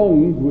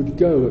gong would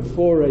go at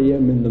 4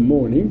 a.m. in the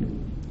morning,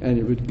 and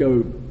it would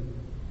go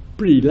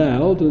pretty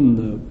loud, and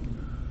the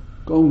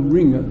gong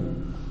ringer,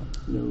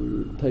 we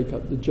would take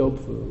up the job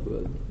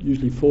for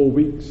usually 4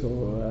 weeks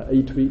or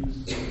 8 weeks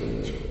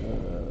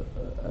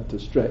at a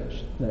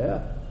stretch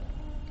there.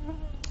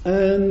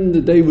 And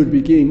the day would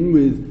begin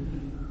with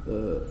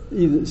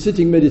either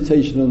sitting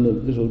meditation on the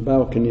little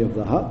balcony of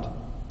the hut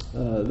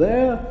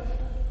there,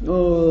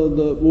 or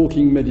the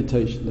walking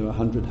meditation. There were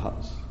 100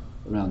 huts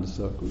around the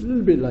circle, a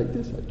little bit like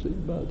this actually,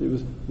 but it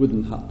was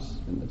wooden huts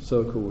in a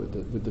circle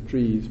with the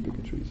trees,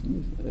 bigger trees,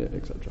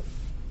 etc.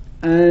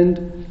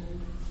 And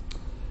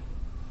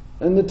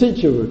the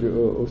teacher would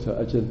also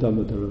Ajahn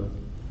Dhammadhara.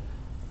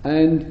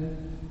 And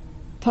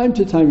time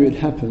to time it would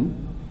happen,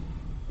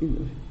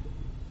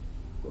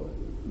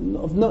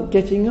 of not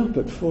getting up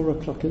at 4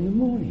 o'clock in the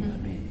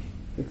morning,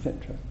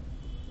 etc.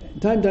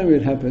 Time to time it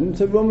would happen,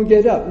 so one would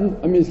get up.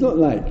 It's not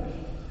like,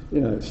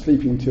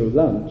 sleeping till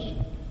lunch.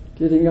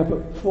 Getting up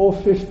at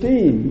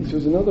 4:15, which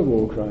was another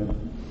war crime,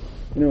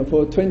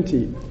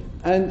 4:20.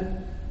 And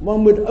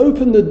one would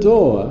open the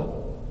door,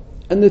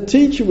 and the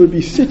teacher would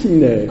be sitting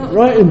there,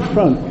 right in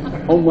front,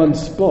 on one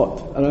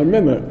spot. And I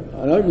remember,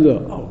 and I opened the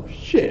door, oh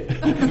shit.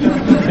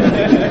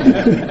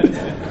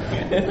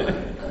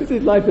 This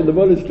is life in the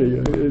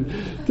monastery.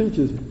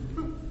 Teachers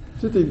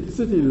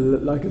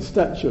sitting like a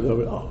statue. And I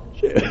went, oh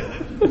shit.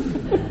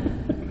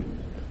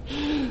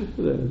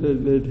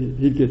 Then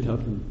he'd get up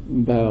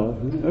and bow.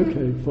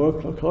 Okay, 4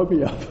 o'clock, I'll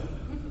be up.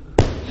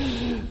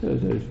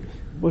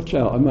 Watch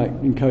out, I might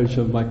encourage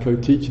some of my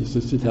co-teachers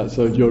to sit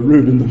outside your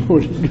room in the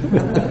morning.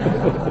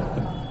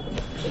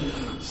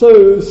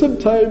 So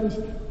sometimes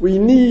we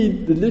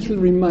need the little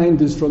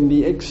reminders from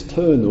the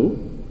external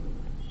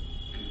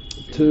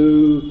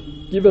to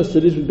give us a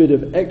little bit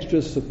of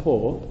extra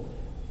support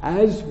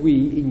as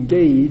we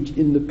engage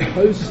in the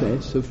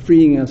process of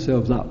freeing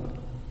ourselves up.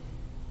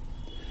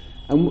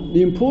 And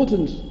the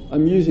importance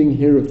I'm using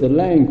here of the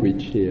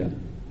language here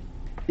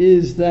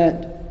is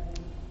that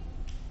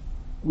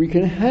we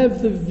can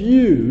have the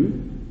view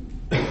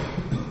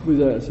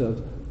with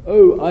ourselves,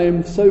 oh, I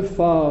am so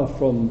far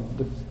from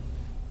the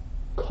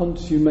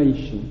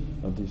consummation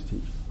of this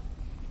teaching.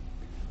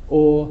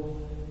 Or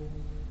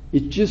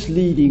it's just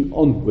leading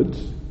onwards,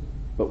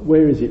 but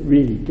where is it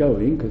really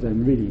going? Because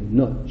I'm really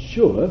not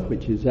sure,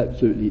 which is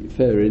absolutely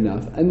fair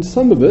enough. And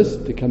some of us,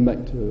 to come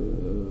back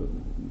to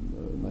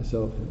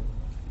myself,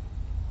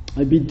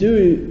 I'd be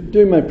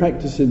doing my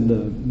practice in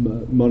the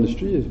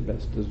monastery as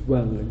best as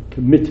well and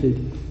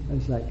committed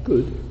as I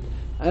could,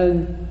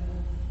 and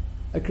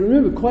I can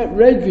remember quite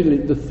regularly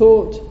the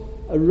thought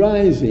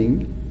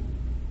arising,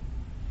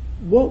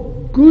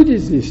 what good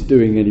is this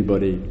doing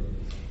anybody?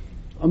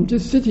 I'm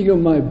just sitting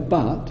on my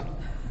butt,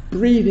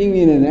 breathing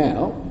in and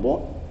out,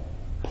 what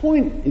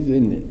point is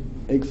in it,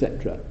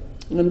 etc.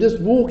 And I'm just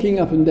walking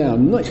up and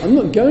down, I'm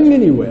not going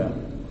anywhere,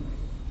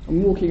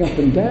 I'm walking up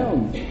and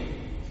down.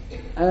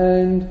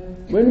 And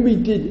when we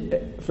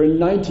did, for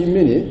 90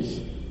 minutes,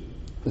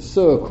 a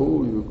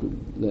circle,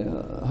 there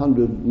are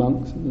 100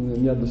 monks, and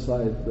on the other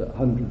side,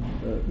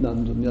 100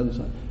 nuns on the other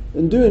side,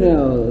 and doing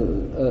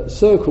our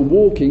circle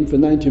walking for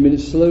 90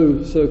 minutes,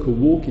 slow circle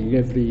walking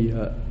every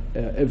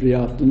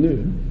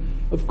afternoon,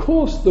 of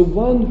course the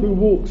one who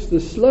walks the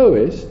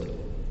slowest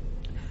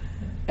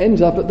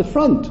ends up at the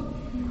front,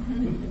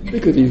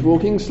 because he's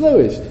walking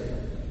slowest.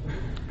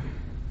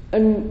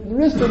 And the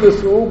rest of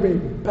us will all be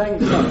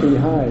banked up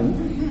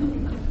behind.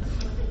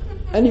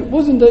 And it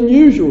wasn't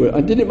unusual, I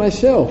did it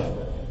myself,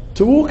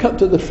 to walk up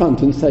to the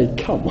front and say,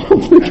 come on,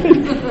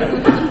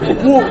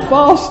 walk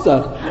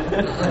faster.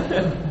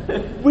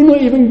 We're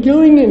not even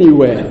going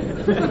anywhere.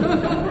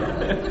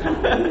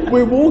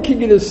 We're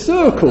walking in a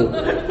circle.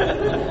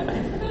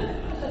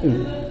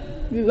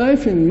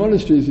 Life in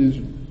monasteries is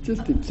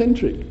just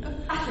eccentric.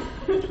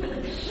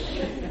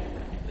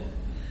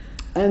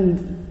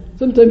 And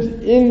sometimes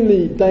in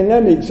the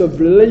dynamics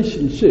of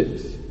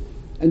relationships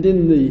and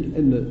in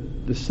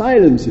the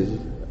silences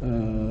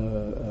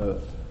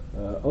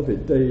of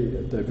it day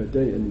by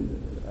day, and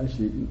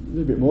actually a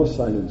little bit more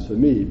silence for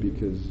me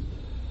because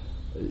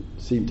it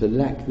seemed to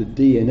lack the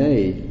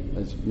DNA,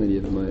 as many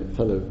of my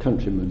fellow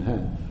countrymen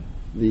have,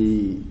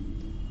 the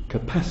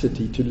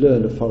capacity to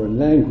learn a foreign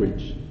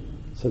language.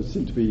 So it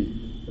seemed to be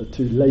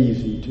too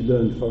lazy to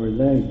learn foreign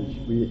language.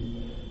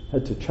 We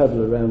had to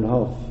travel around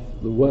half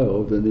the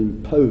world and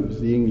impose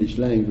the English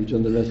language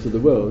on the rest of the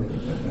world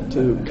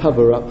to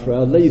cover up for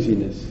our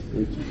laziness.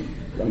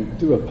 I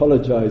do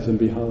apologise on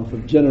behalf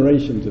of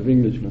generations of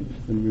Englishmen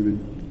and women.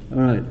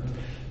 All right.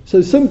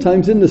 So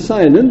sometimes in the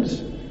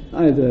silence,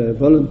 either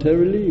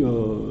voluntarily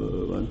or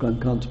one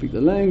can't speak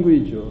the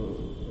language or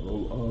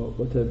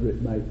whatever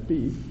it might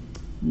be,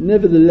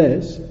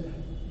 nevertheless,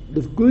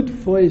 the good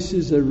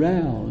voices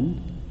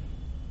around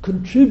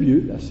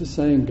contribute, that's the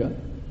Sangha,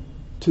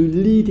 to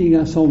leading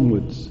us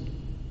onwards.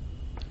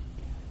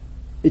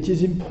 It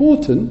is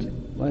important,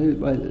 why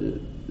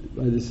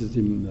this is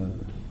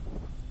in,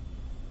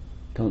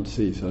 can't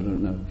see so I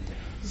don't know.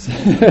 So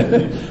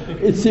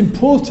it's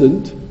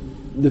important,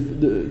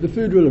 the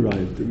food will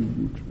arrive.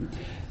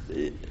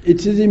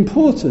 It is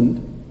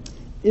important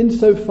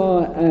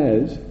insofar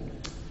as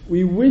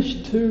we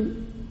wish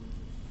to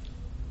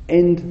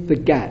end the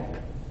gap.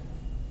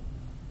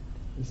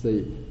 As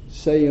they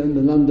say on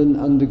the London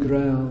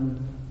Underground,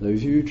 those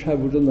of you who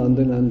travelled on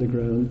London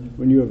Underground,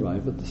 when you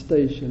arrive at the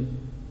station,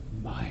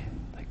 mind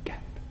the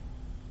gap.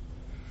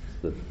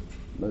 It's the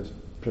most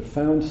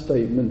profound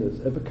statement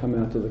that's ever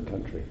come out of the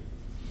country.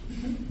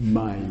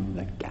 Mind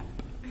the gap.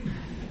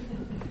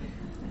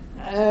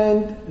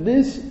 And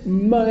this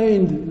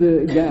mind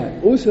the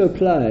gap also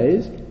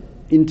applies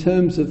in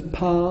terms of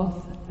path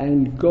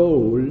and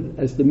goal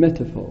as the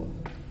metaphor.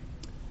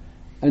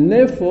 And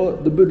therefore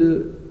the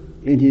Buddha,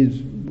 in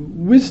his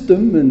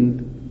wisdom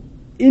and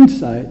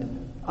insight,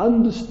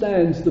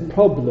 understands the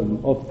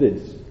problem of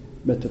this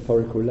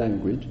metaphorical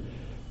language,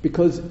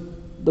 because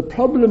the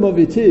problem of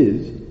it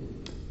is,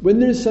 when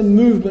there is some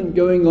movement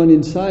going on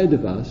inside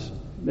of us,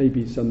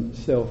 maybe some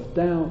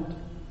self-doubt,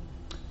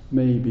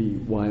 maybe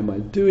why am I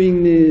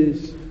doing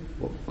this,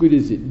 what good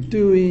is it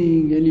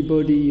doing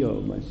anybody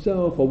or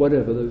myself, or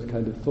whatever, those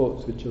kind of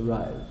thoughts which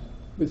arise,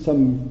 with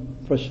some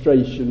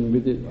frustration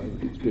with it,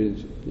 I've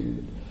experienced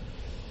being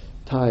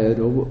tired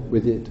or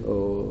with it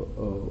or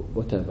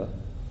whatever.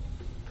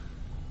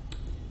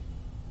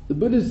 The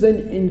Buddha's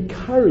then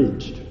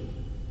encouraged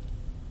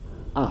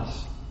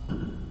us,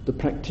 the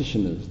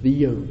practitioners, the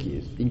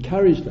yogis,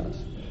 encouraged us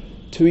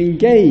to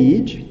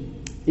engage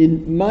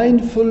in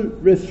mindful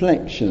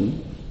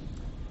reflection,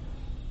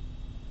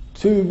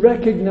 to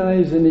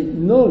recognize and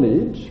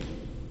acknowledge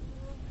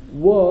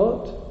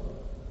what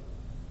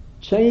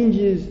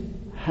changes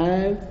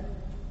have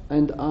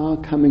and are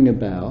coming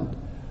about,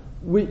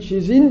 which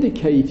is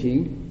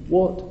indicating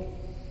what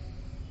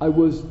I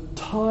was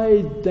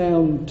tied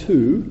down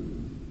to,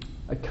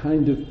 a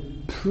kind of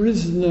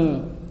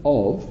prisoner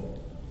of,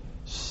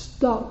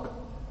 stuck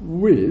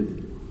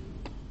with,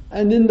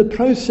 and in the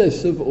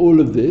process of all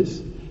of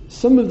this,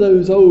 some of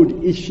those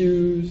old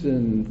issues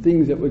and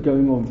things that were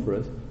going on for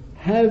us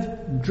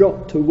have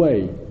dropped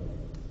away.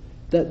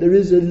 That there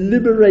is a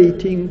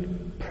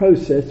liberating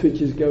process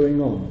which is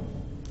going on.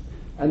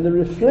 And the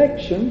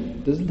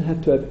reflection doesn't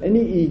have to have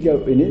any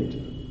ego in it,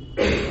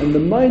 and the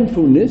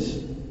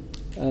mindfulness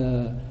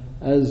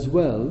as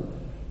well,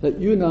 that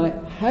you and I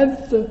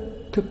have the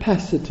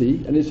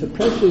capacity, and it's a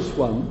precious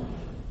one,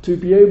 to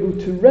be able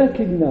to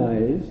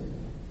recognize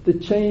the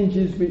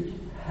changes which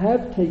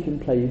have taken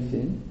place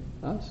in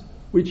us,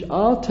 which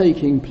are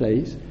taking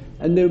place,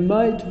 and there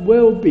might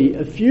well be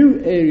a few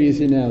areas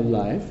in our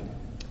life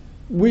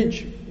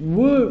which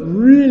were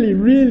really,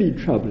 really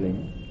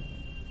troubling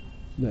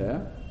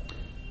there.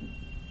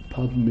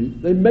 Pardon me.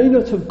 They may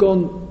not have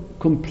gone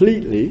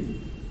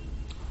completely,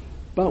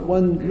 but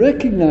one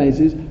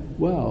recognizes,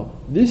 wow,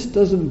 this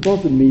doesn't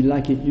bother me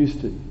like it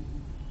used to.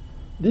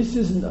 This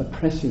isn't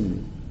oppressing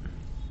me.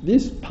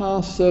 This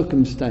past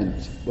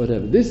circumstance,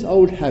 whatever, this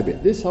old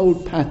habit, this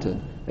old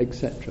pattern,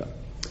 etc.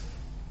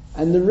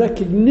 And the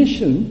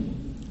recognition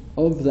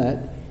of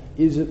that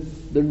is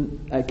the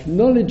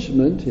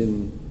acknowledgement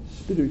in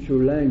spiritual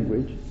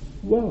language,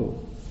 whoa,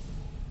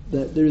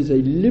 that there is a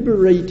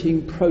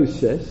liberating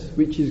process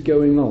which is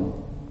going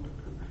on.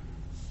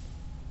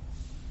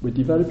 We're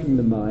developing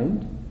the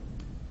mind,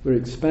 we're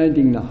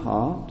expanding the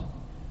heart,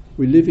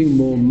 we're living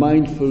more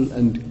mindful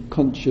and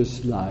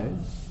conscious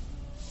lives,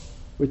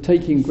 we're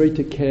taking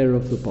greater care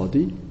of the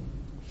body,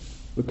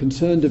 we're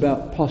concerned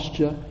about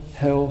posture,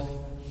 health,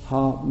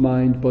 heart,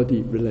 mind,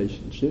 body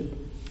relationship,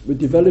 we're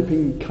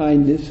developing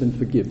kindness and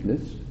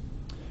forgiveness,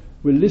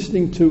 we're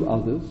listening to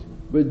others,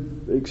 we're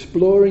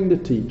exploring the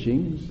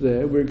teachings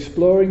there, we're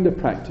exploring the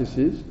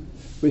practices,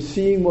 we're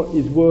seeing what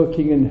is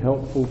working and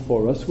helpful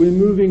for us, we're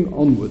moving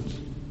onwards.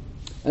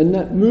 And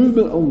that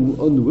movement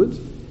onwards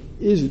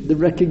is the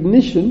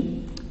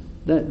recognition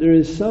that there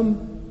is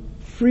some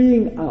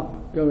freeing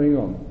up going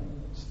on.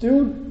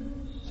 Still,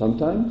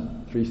 sometimes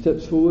 3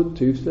 steps forward,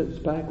 2 steps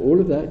back, all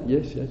of that,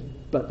 yes,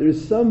 but there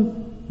is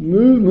some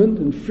movement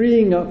and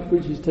freeing up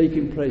which is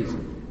taking place.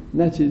 And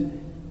that is,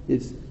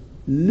 it's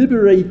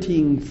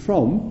liberating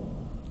from,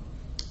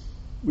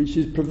 which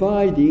is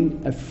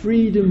providing a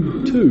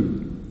freedom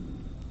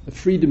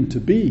to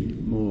be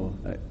more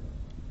at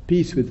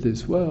peace with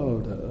this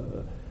world,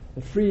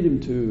 a freedom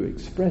to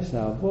express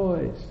our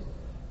voice,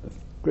 a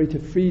greater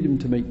freedom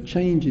to make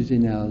changes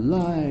in our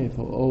life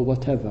or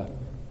whatever.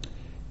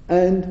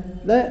 And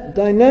that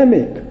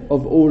dynamic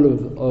of all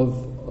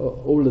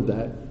of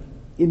that,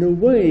 in a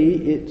way,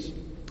 it's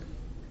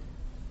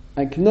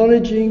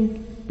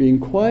acknowledging, being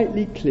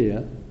quietly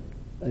clear,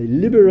 a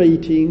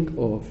liberating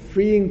or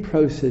freeing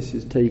process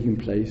is taking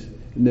place,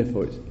 and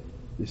therefore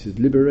this is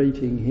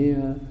liberating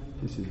here,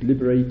 This is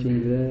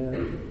liberating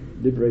there,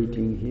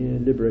 liberating here,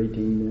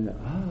 liberating there.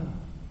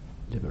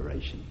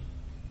 Liberation.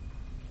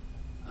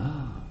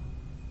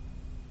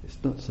 It's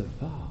not so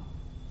far.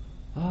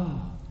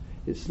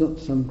 It's not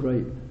some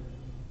great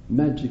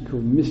magical,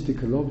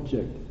 mystical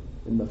object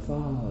in the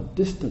far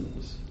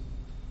distance.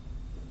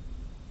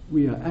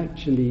 We are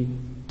actually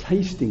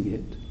tasting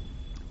it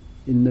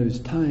in those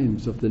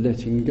times of the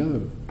letting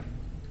go,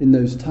 in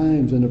those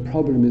times when a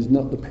problem is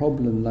not the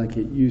problem like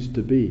it used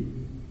to be.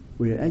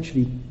 We're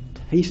actually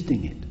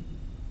tasting it.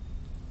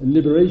 And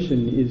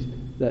liberation is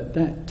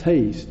that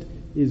taste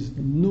is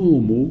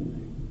normal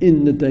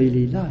in the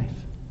daily life.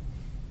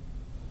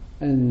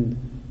 And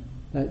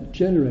that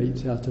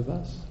generates out of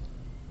us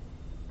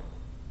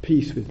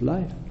peace with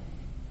life,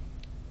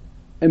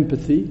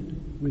 empathy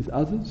with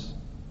others,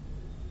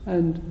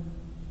 and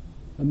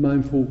a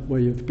mindful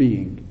way of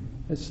being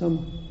as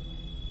some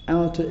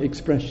outer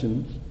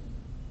expressions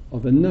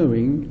of a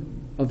knowing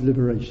of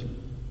liberation.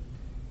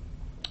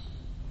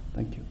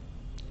 Thank you.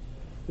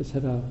 Let's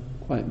have our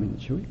quiet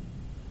minute, shall we?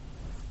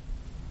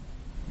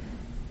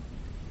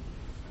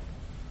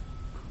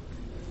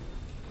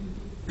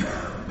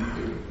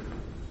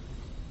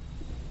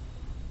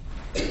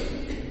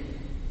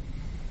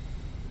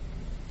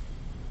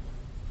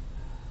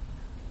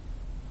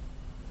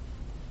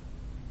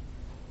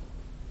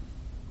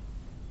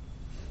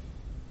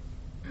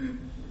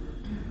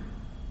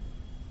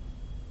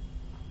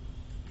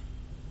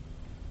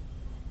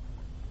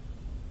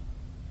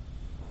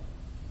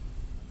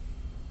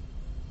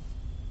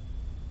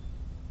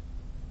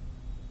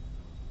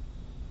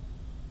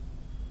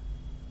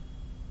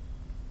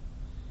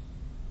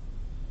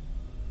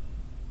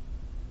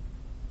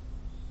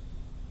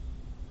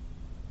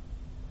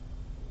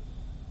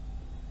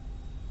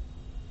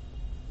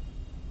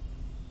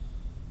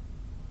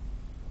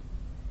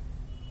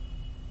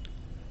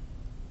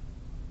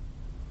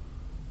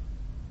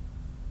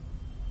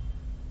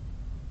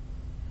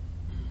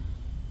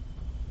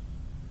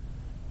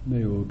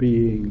 May all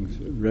beings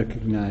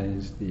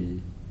recognize the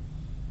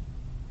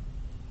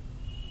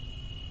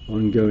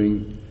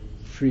ongoing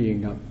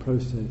freeing up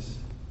process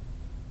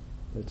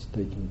that's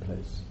taking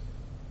place.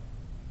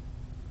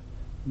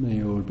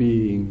 May all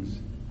beings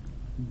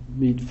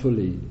meet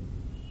fully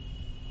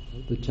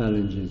the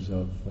challenges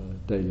of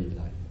daily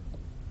life.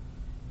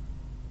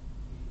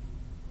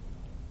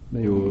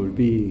 May all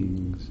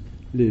beings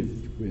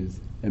live with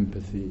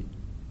empathy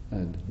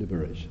and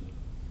liberation.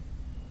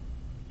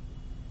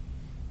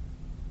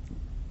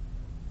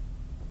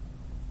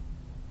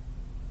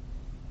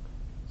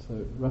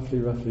 So roughly,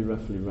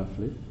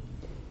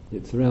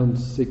 it's around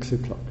 6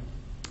 o'clock,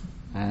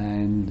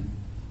 and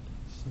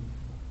some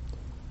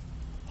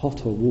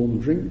hot or warm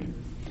drink,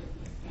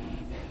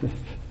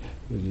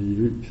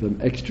 some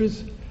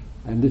extras,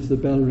 and if the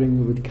bell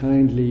ringer would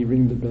kindly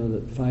ring the bell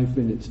at 5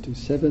 minutes to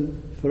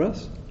 7 for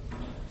us,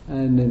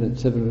 and then at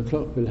 7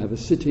 o'clock we'll have a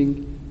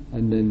sitting,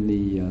 and then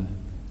the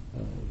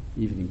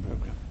evening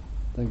program.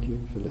 Thank you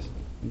for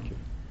listening. Thank you.